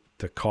mistake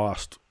to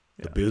cost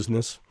the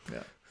business,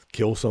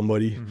 kill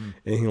somebody,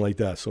 anything like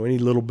that. So any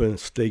little bit of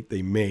mistake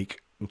they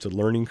make, it's a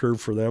learning curve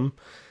for them,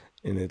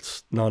 and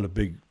it's not a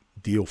big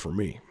deal for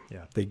me.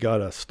 Yeah, they got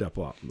to step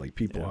up. Like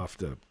people have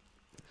to.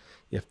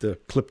 You have to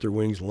clip their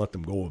wings and let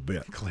them go a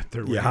bit. Clip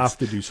their wings. You have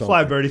to do something.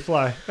 Fly, birdie,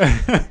 fly.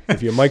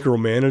 If you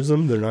micromanage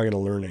them, they're not going to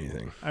learn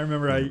anything. I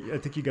remember I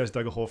think you guys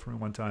dug a hole for me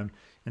one time,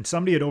 and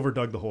somebody had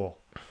overdug the hole,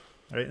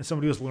 right? And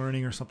somebody was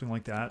learning or something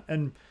like that,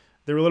 and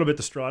they were a little bit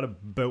distraught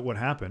about what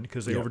happened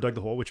because they overdug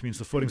the hole, which means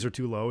the footings are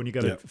too low, and you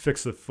got to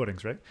fix the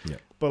footings, right? Yeah.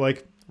 But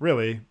like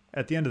really,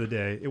 at the end of the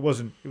day, it was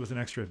an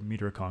extra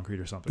meter of concrete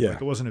or something.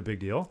 Like, it wasn't a big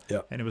deal,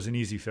 and it was an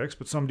easy fix.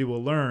 But somebody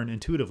will learn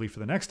intuitively for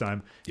the next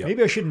time.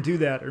 Maybe I shouldn't do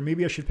that, or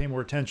maybe I should pay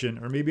more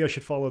attention, or maybe I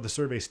should follow the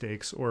survey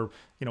stakes, or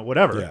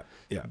whatever.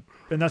 Yeah.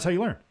 And that's how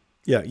you learn.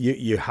 Yeah,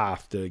 you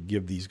have to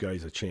give these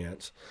guys a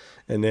chance.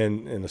 And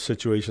then in a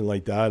situation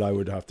like that, I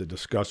would have to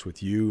discuss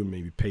with you and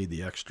maybe pay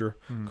the extra,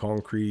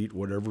 concrete,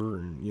 whatever,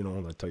 and,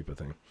 that type of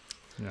thing.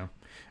 Yeah.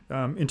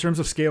 In terms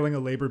of scaling a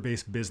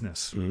labor-based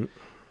business,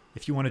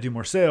 if you want to do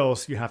more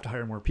sales, you have to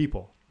hire more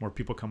people. More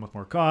people come with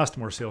more cost.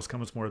 More sales come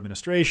with more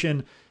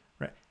administration.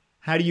 Right?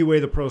 How do you weigh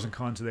the pros and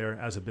cons there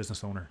as a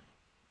business owner?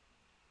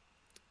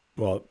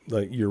 Well,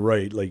 like you're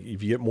right. Like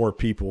if you get more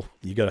people,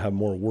 you got to have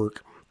more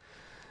work.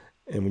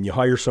 And when you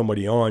hire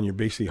somebody on, you're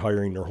basically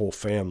hiring their whole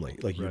family.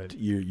 Like Right.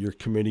 you're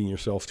committing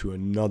yourself to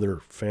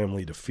another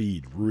family to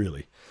feed,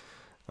 really.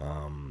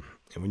 And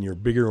when you're a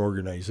bigger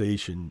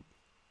organization,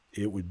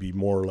 it would be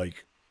more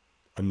like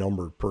a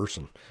numbered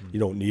person. You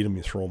don't need them,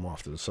 you throw them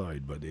off to the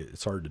side. But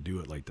it's hard to do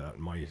it like that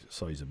in my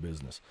size of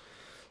business.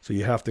 So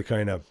you have to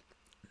kind of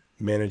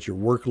manage your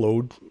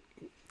workload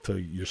to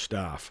your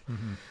staff.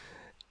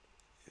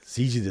 It's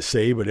easy to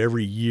say, but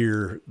every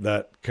year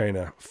that kind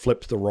of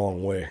flips the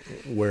wrong way,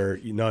 where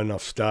not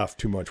enough staff,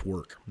 too much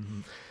work.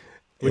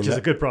 Which is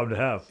a good problem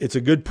to have. It's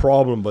a good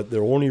problem, but the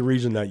only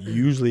reason that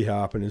usually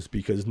happens is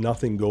because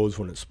nothing goes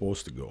when it's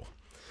supposed to go.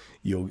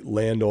 You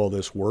land all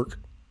this work,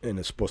 and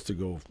it's supposed to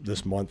go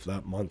this month,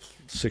 that month,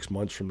 6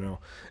 months from now,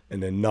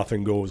 and then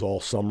nothing goes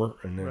all summer,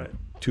 and then Right.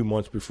 2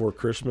 months before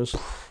Christmas,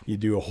 you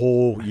do a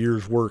whole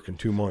year's work in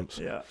 2 months.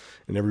 Yeah.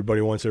 And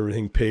everybody wants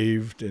everything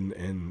paved,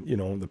 and you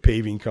know, the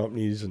paving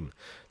companies and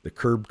the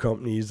curb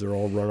companies, they're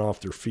all run off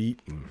their feet.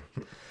 And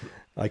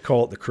I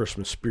call it the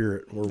Christmas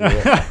spirit,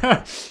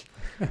 where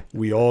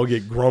we all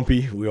get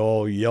grumpy, we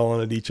all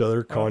yelling at each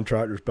other,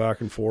 contractors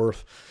back and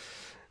forth.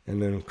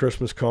 And then when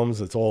Christmas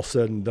comes, it's all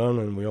said and done,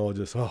 and we all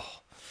just,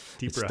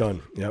 Deep it's breath.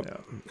 done. Yep. Yeah.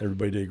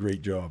 Everybody did a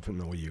great job, and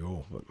away you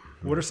go. But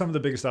What are some of the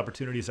biggest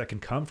opportunities that can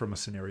come from a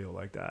scenario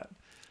like that?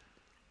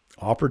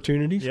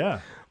 opportunities?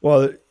 Yeah.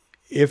 Well,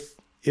 if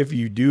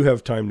you do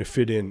have time to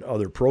fit in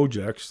other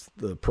projects,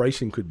 the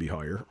pricing could be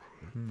higher,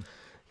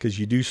 because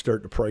you do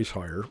start to price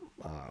higher.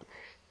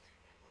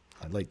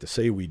 I'd like to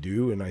say we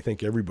do, and I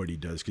think everybody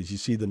does, because you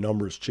see the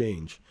numbers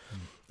change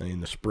in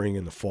the spring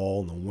and the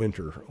fall and the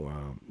winter.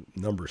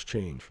 Numbers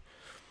change,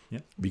 Yeah.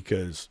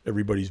 because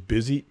everybody's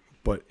busy.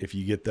 But if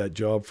you get that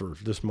job for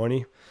this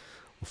money,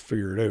 we'll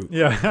figure it out.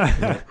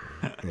 Yeah.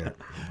 Yeah.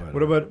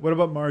 But, What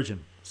about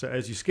margin? So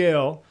as you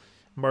scale,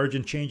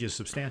 margin changes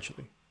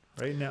substantially,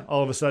 right? Now,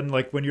 all of a sudden,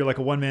 like when you're like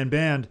a one-man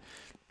band,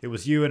 it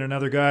was you and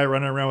another guy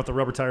running around with a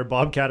rubber tire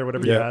Bobcat or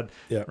whatever you had,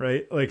 yeah.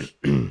 right? Like,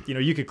 you know,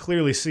 you could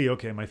clearly see,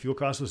 okay, my fuel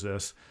cost was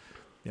this,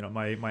 you know,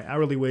 my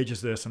hourly wage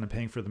is this, and I'm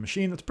paying for the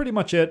machine. That's pretty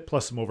much it,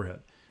 plus some overhead.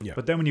 Yeah.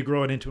 But then when you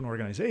grow it into an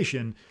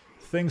organization,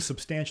 things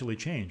substantially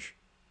change.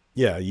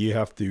 Yeah, you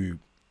have to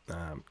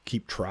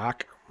keep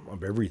track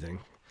of everything.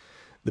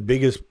 The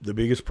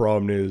biggest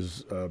problem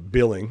is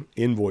billing,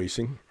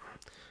 invoicing,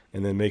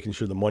 and then making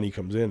sure the money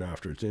comes in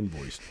after it's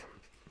invoiced.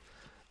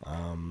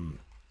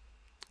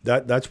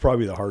 That's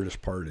probably the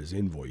hardest part, is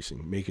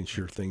invoicing, making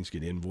sure things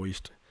get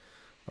invoiced.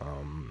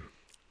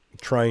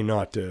 Trying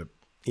not to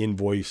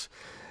invoice.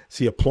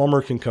 See, a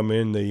plumber can come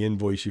in, they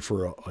invoice you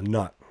for a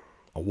nut,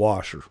 a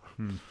washer,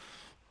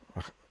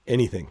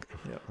 anything,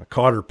 a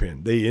cotter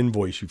pin. They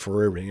invoice you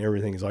for everything.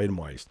 Everything is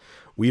itemized.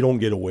 We don't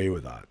get away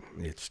with that.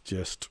 It's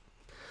just,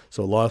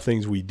 so a lot of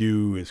things we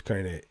do is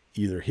kind of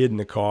either hidden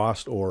the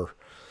cost, or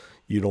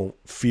you don't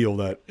feel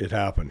that it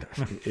happened.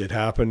 It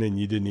happened and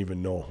you didn't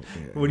even know.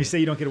 When you say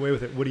you don't get away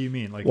with it, what do you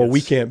mean? Like, Well,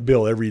 we can't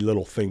bill every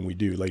little thing we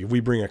do. Like if we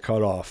bring a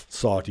cutoff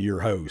saw to your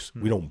house,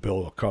 we don't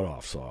bill a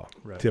cutoff saw,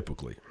 Right.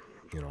 typically.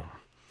 You know,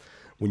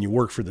 when you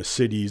work for the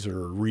cities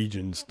or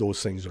regions,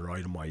 those things are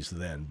itemized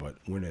then. But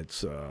when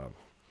it's a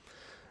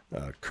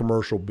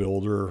commercial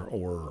builder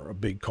or a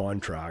big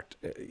contract,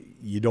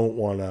 you don't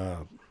want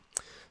to,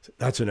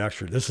 that's an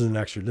extra, this is an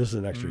extra, this is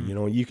an extra. You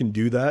know, you can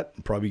do that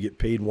and probably get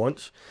paid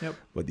once, Yep.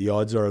 but the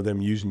odds are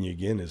them using you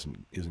again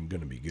isn't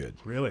going to be good.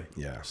 Really?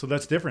 Yeah. So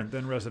that's different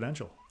than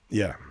residential.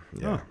 Yeah.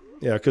 Huh.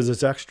 Yeah, because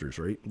it's extras,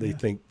 right? They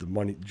think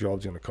the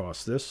job's going to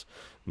cost this.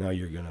 Now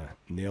you're going to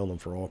nail them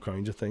for all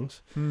kinds of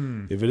things.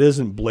 If it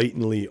isn't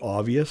blatantly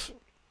obvious,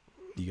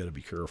 you got to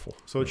be careful.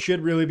 So it should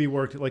really be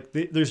worked. Like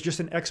there's just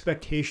an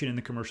expectation in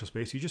the commercial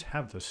space. You just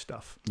have this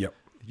stuff. Yep.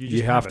 You You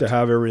just have to it.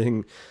 have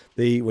everything.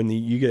 When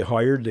you get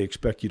hired, they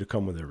expect you to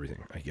come with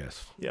everything, I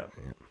guess. Yeah.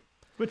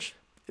 Which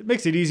it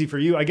makes it easy for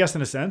you, I guess,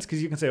 in a sense,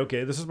 because you can say,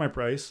 okay, this is my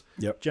price.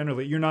 Yep.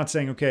 Generally, you're not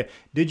saying, okay,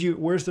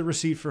 where's the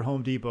receipt for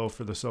Home Depot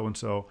for the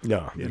so-and-so?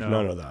 No, You there's know,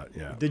 none of that.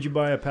 Yeah. Did you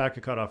buy a pack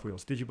of cutoff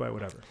wheels? Did you buy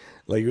whatever?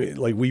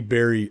 Like we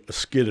bury a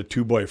skid of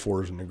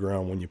 2x4s in the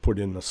ground when you put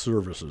in the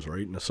services,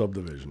 right, in the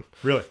subdivision.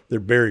 Really? They're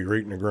buried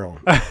right in the ground.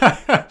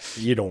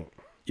 You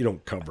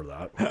don't cover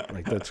that.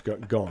 Like that's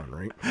gone,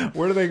 right?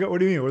 Where do they go? What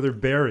do you mean? Where they're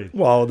buried?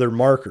 Well, they're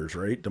markers,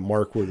 right? To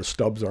mark where the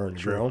stubs are in the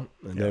Sure. ground.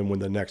 And then when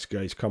the next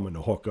guy's coming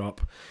to hook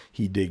up,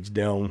 he digs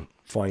down,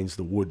 finds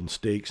the wooden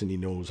stakes, and he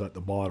knows at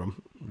the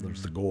bottom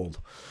there's the gold.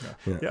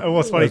 Yeah, well,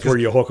 it's funny. That's where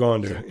you hook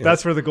onto. Yeah.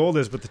 That's where the gold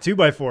is, but the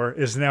 2x4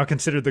 is now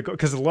considered the gold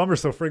because the lumber's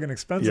so friggin'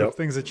 expensive. Yep.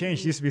 Things have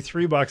changed. It used to be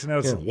 $3, and now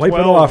it's Wipe it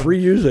 12, off,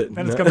 reuse it. and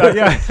it's come back.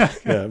 Yeah,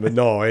 Yeah, but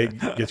no, it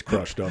gets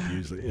crushed up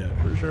usually.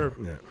 Yeah, for sure.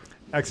 yeah.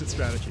 Exit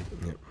strategy.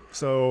 Yep.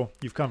 So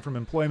you've come from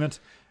employment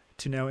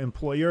to now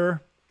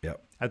employer.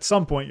 Yep. At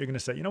some point, you're going to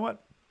say, you know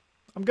what?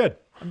 I'm good.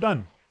 I'm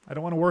done. I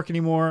don't want to work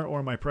anymore,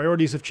 or my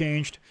priorities have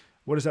changed.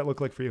 What does that look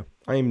like for you?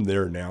 I'm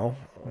there now,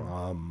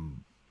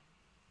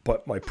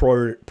 but my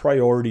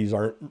priorities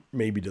aren't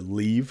maybe to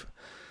leave.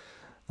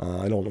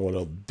 I don't know what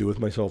I'll do with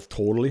myself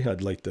totally.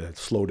 I'd like to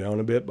slow down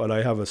a bit, but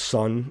I have a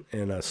son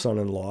and a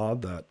son-in-law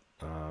that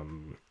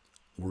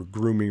we're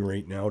grooming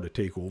right now to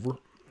take over.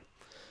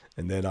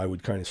 And then I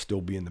would kind of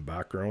still be in the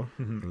background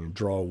and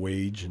draw a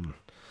wage and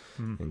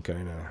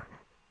kind of,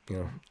 you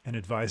know. An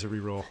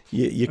advisory role.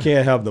 You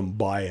can't have them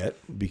buy it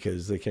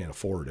because they can't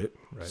afford it.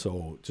 Right.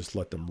 So just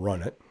let them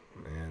run it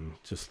and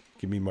just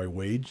give me my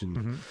wage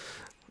and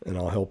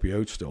I'll help you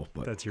out still.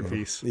 But that's your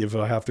piece. If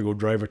I have to go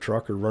drive a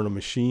truck or run a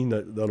machine,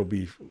 that'll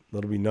be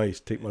nice.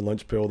 Take my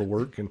lunch pail to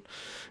work and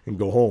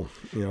go home.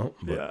 You know.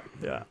 But,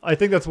 yeah. I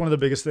think that's one of the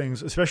biggest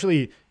things,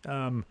 especially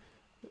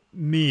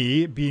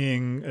me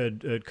being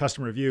a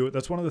customer of you.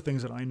 That's one of the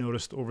things that I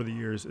noticed over the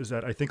years is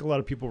that I think a lot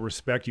of people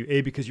respect you.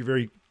 A, because you're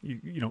very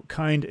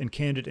kind and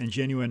candid and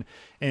genuine,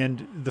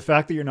 and the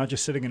fact that you're not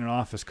just sitting in an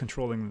office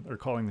controlling or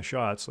calling the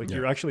shots. Like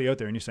you're actually out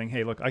there and you're saying,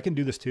 hey, look, I can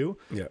do this too.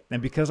 Yeah. And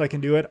because I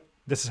can do it,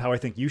 this is how I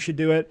think you should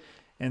do it,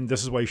 and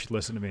this is why you should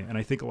listen to me. And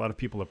I think a lot of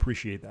people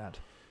appreciate that.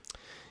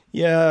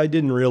 Yeah, I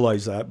didn't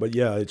realize that, but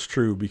yeah, it's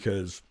true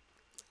because,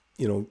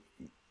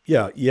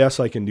 yes,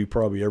 I can do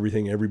probably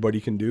everything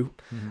everybody can do.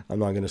 I'm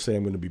not going to say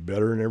I'm going to be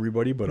better than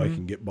everybody, but I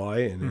can get by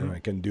and I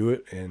can do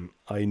it. And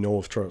I know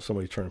if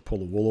somebody's trying to pull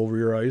the wool over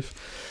your eyes,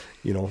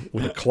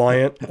 with a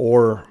client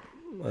or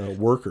a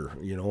worker,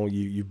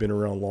 you've been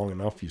around long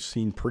enough. You've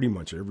seen pretty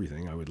much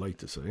everything, I would like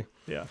to say.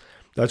 Yeah.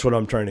 That's what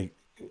I'm trying to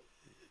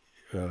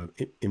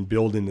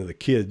build into the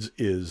kids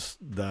is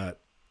that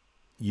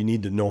you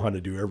need to know how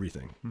to do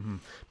everything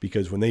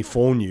because when they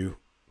phone you,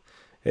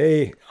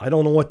 hey, I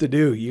don't know what to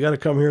do. You got to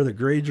come here. The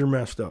grades are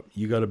messed up.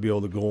 You got to be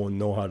able to go and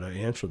know how to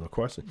answer the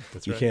question.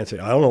 You can't say,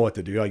 I don't know what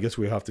to do. I guess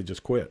we have to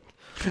just quit.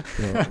 We're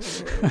going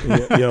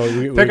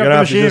to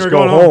have to just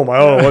go home. I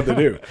don't know what to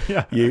do.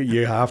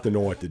 You have to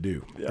know what to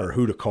do or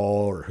who to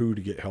call or who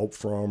to get help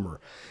from.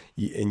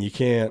 And you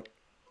can't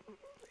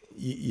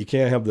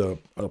have the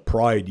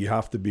pride. You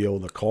have to be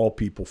able to call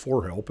people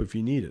for help if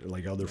you need it,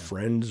 like other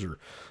friends or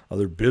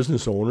other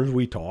business owners.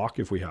 We talk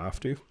if we have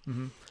to.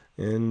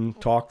 And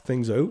talk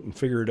things out and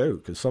figure it out.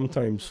 Because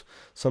sometimes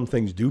some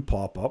things do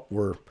pop up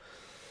where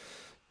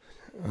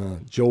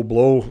Joe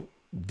Blow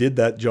did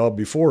that job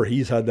before.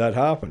 He's had that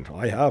happen.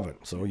 I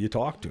haven't. So you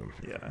talk to him.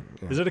 Yeah.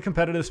 Is it a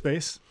competitive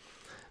space?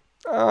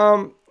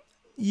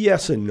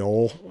 Yes and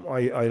no.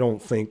 I don't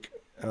think,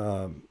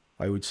 I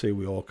would say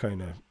we all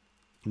kind of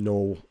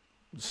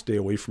stay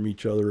away from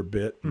each other a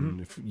bit.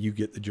 And if you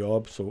get the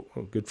job, so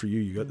good for you.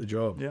 You got the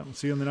job. Yeah. We'll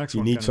see you on the next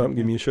one. You need something,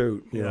 give me a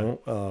shout. You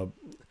know,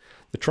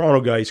 the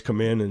Toronto guys come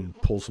in and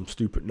pull some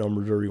stupid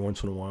numbers every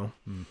once in a while,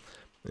 and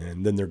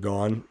then they're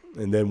gone.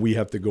 And then we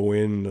have to go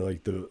in,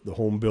 like the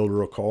home builder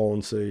will call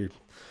and say,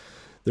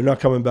 they're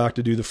not coming back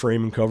to do the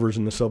frame and covers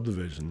in the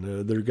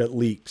subdivision. They've got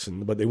leaks,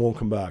 but they won't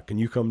come back. Can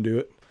you come do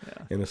it? Yeah.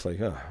 And it's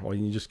like, well,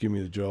 you just give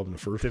me the job in the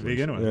first place. To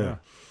begin with, yeah.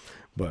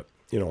 But,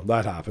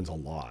 that happens a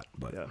lot.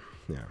 But,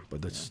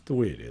 but that's the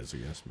way it is, I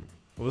guess.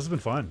 Well, this has been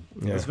fun.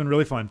 Yeah. It's been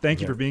really fun.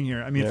 Thank you for being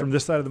here. I mean, from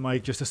this side of the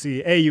mic, just to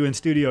see you in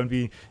studio and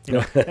be,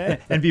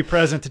 and be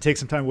present to take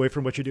some time away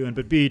from what you're doing,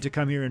 but B, to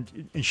come here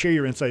and share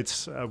your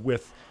insights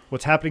with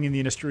what's happening in the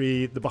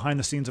industry, the behind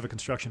the scenes of a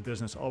construction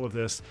business, all of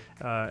this.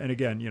 And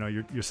again,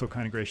 you're so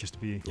kind and gracious to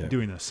be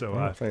doing this.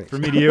 So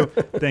from me to you,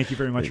 thank you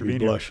very much for being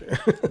here.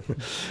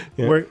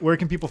 Where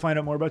can people find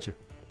out more about you?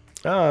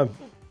 You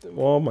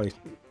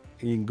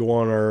can go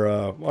on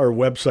our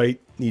website,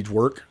 needs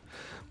work.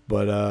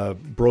 But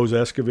Broz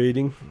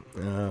Excavating,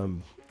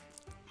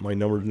 my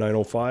number is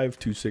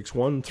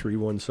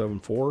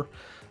 905-261-3174.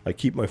 I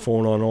keep my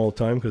phone on all the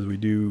time because we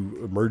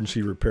do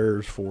emergency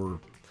repairs for,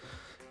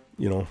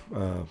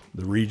 the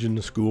region,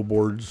 the school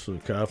boards, the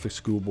Catholic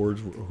school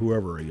boards,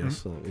 whoever, I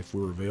guess. If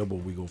we're available,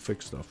 we go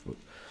fix stuff. But,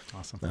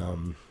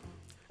 awesome.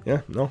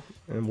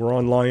 And we're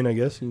online, I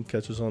guess. You can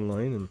catch us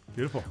online. And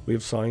beautiful. We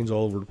have signs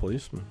all over the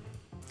place.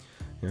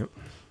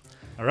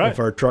 All right. If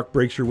our truck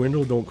breaks your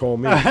window, don't call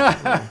me. Well,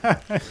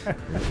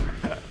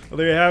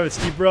 there you have it,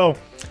 Steve Brough.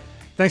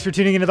 Thanks for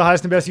tuning into the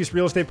Highest and Best Use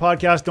Real Estate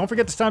Podcast. Don't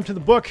forget to sign up to the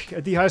book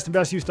at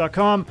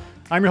thehighestandbestuse.com.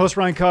 I'm your host,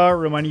 Ryan Carr,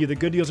 reminding you that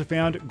good deals are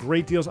found,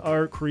 great deals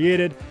are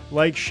created.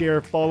 Like, share,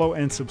 follow,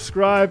 and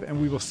subscribe,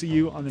 and we will see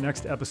you on the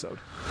next episode.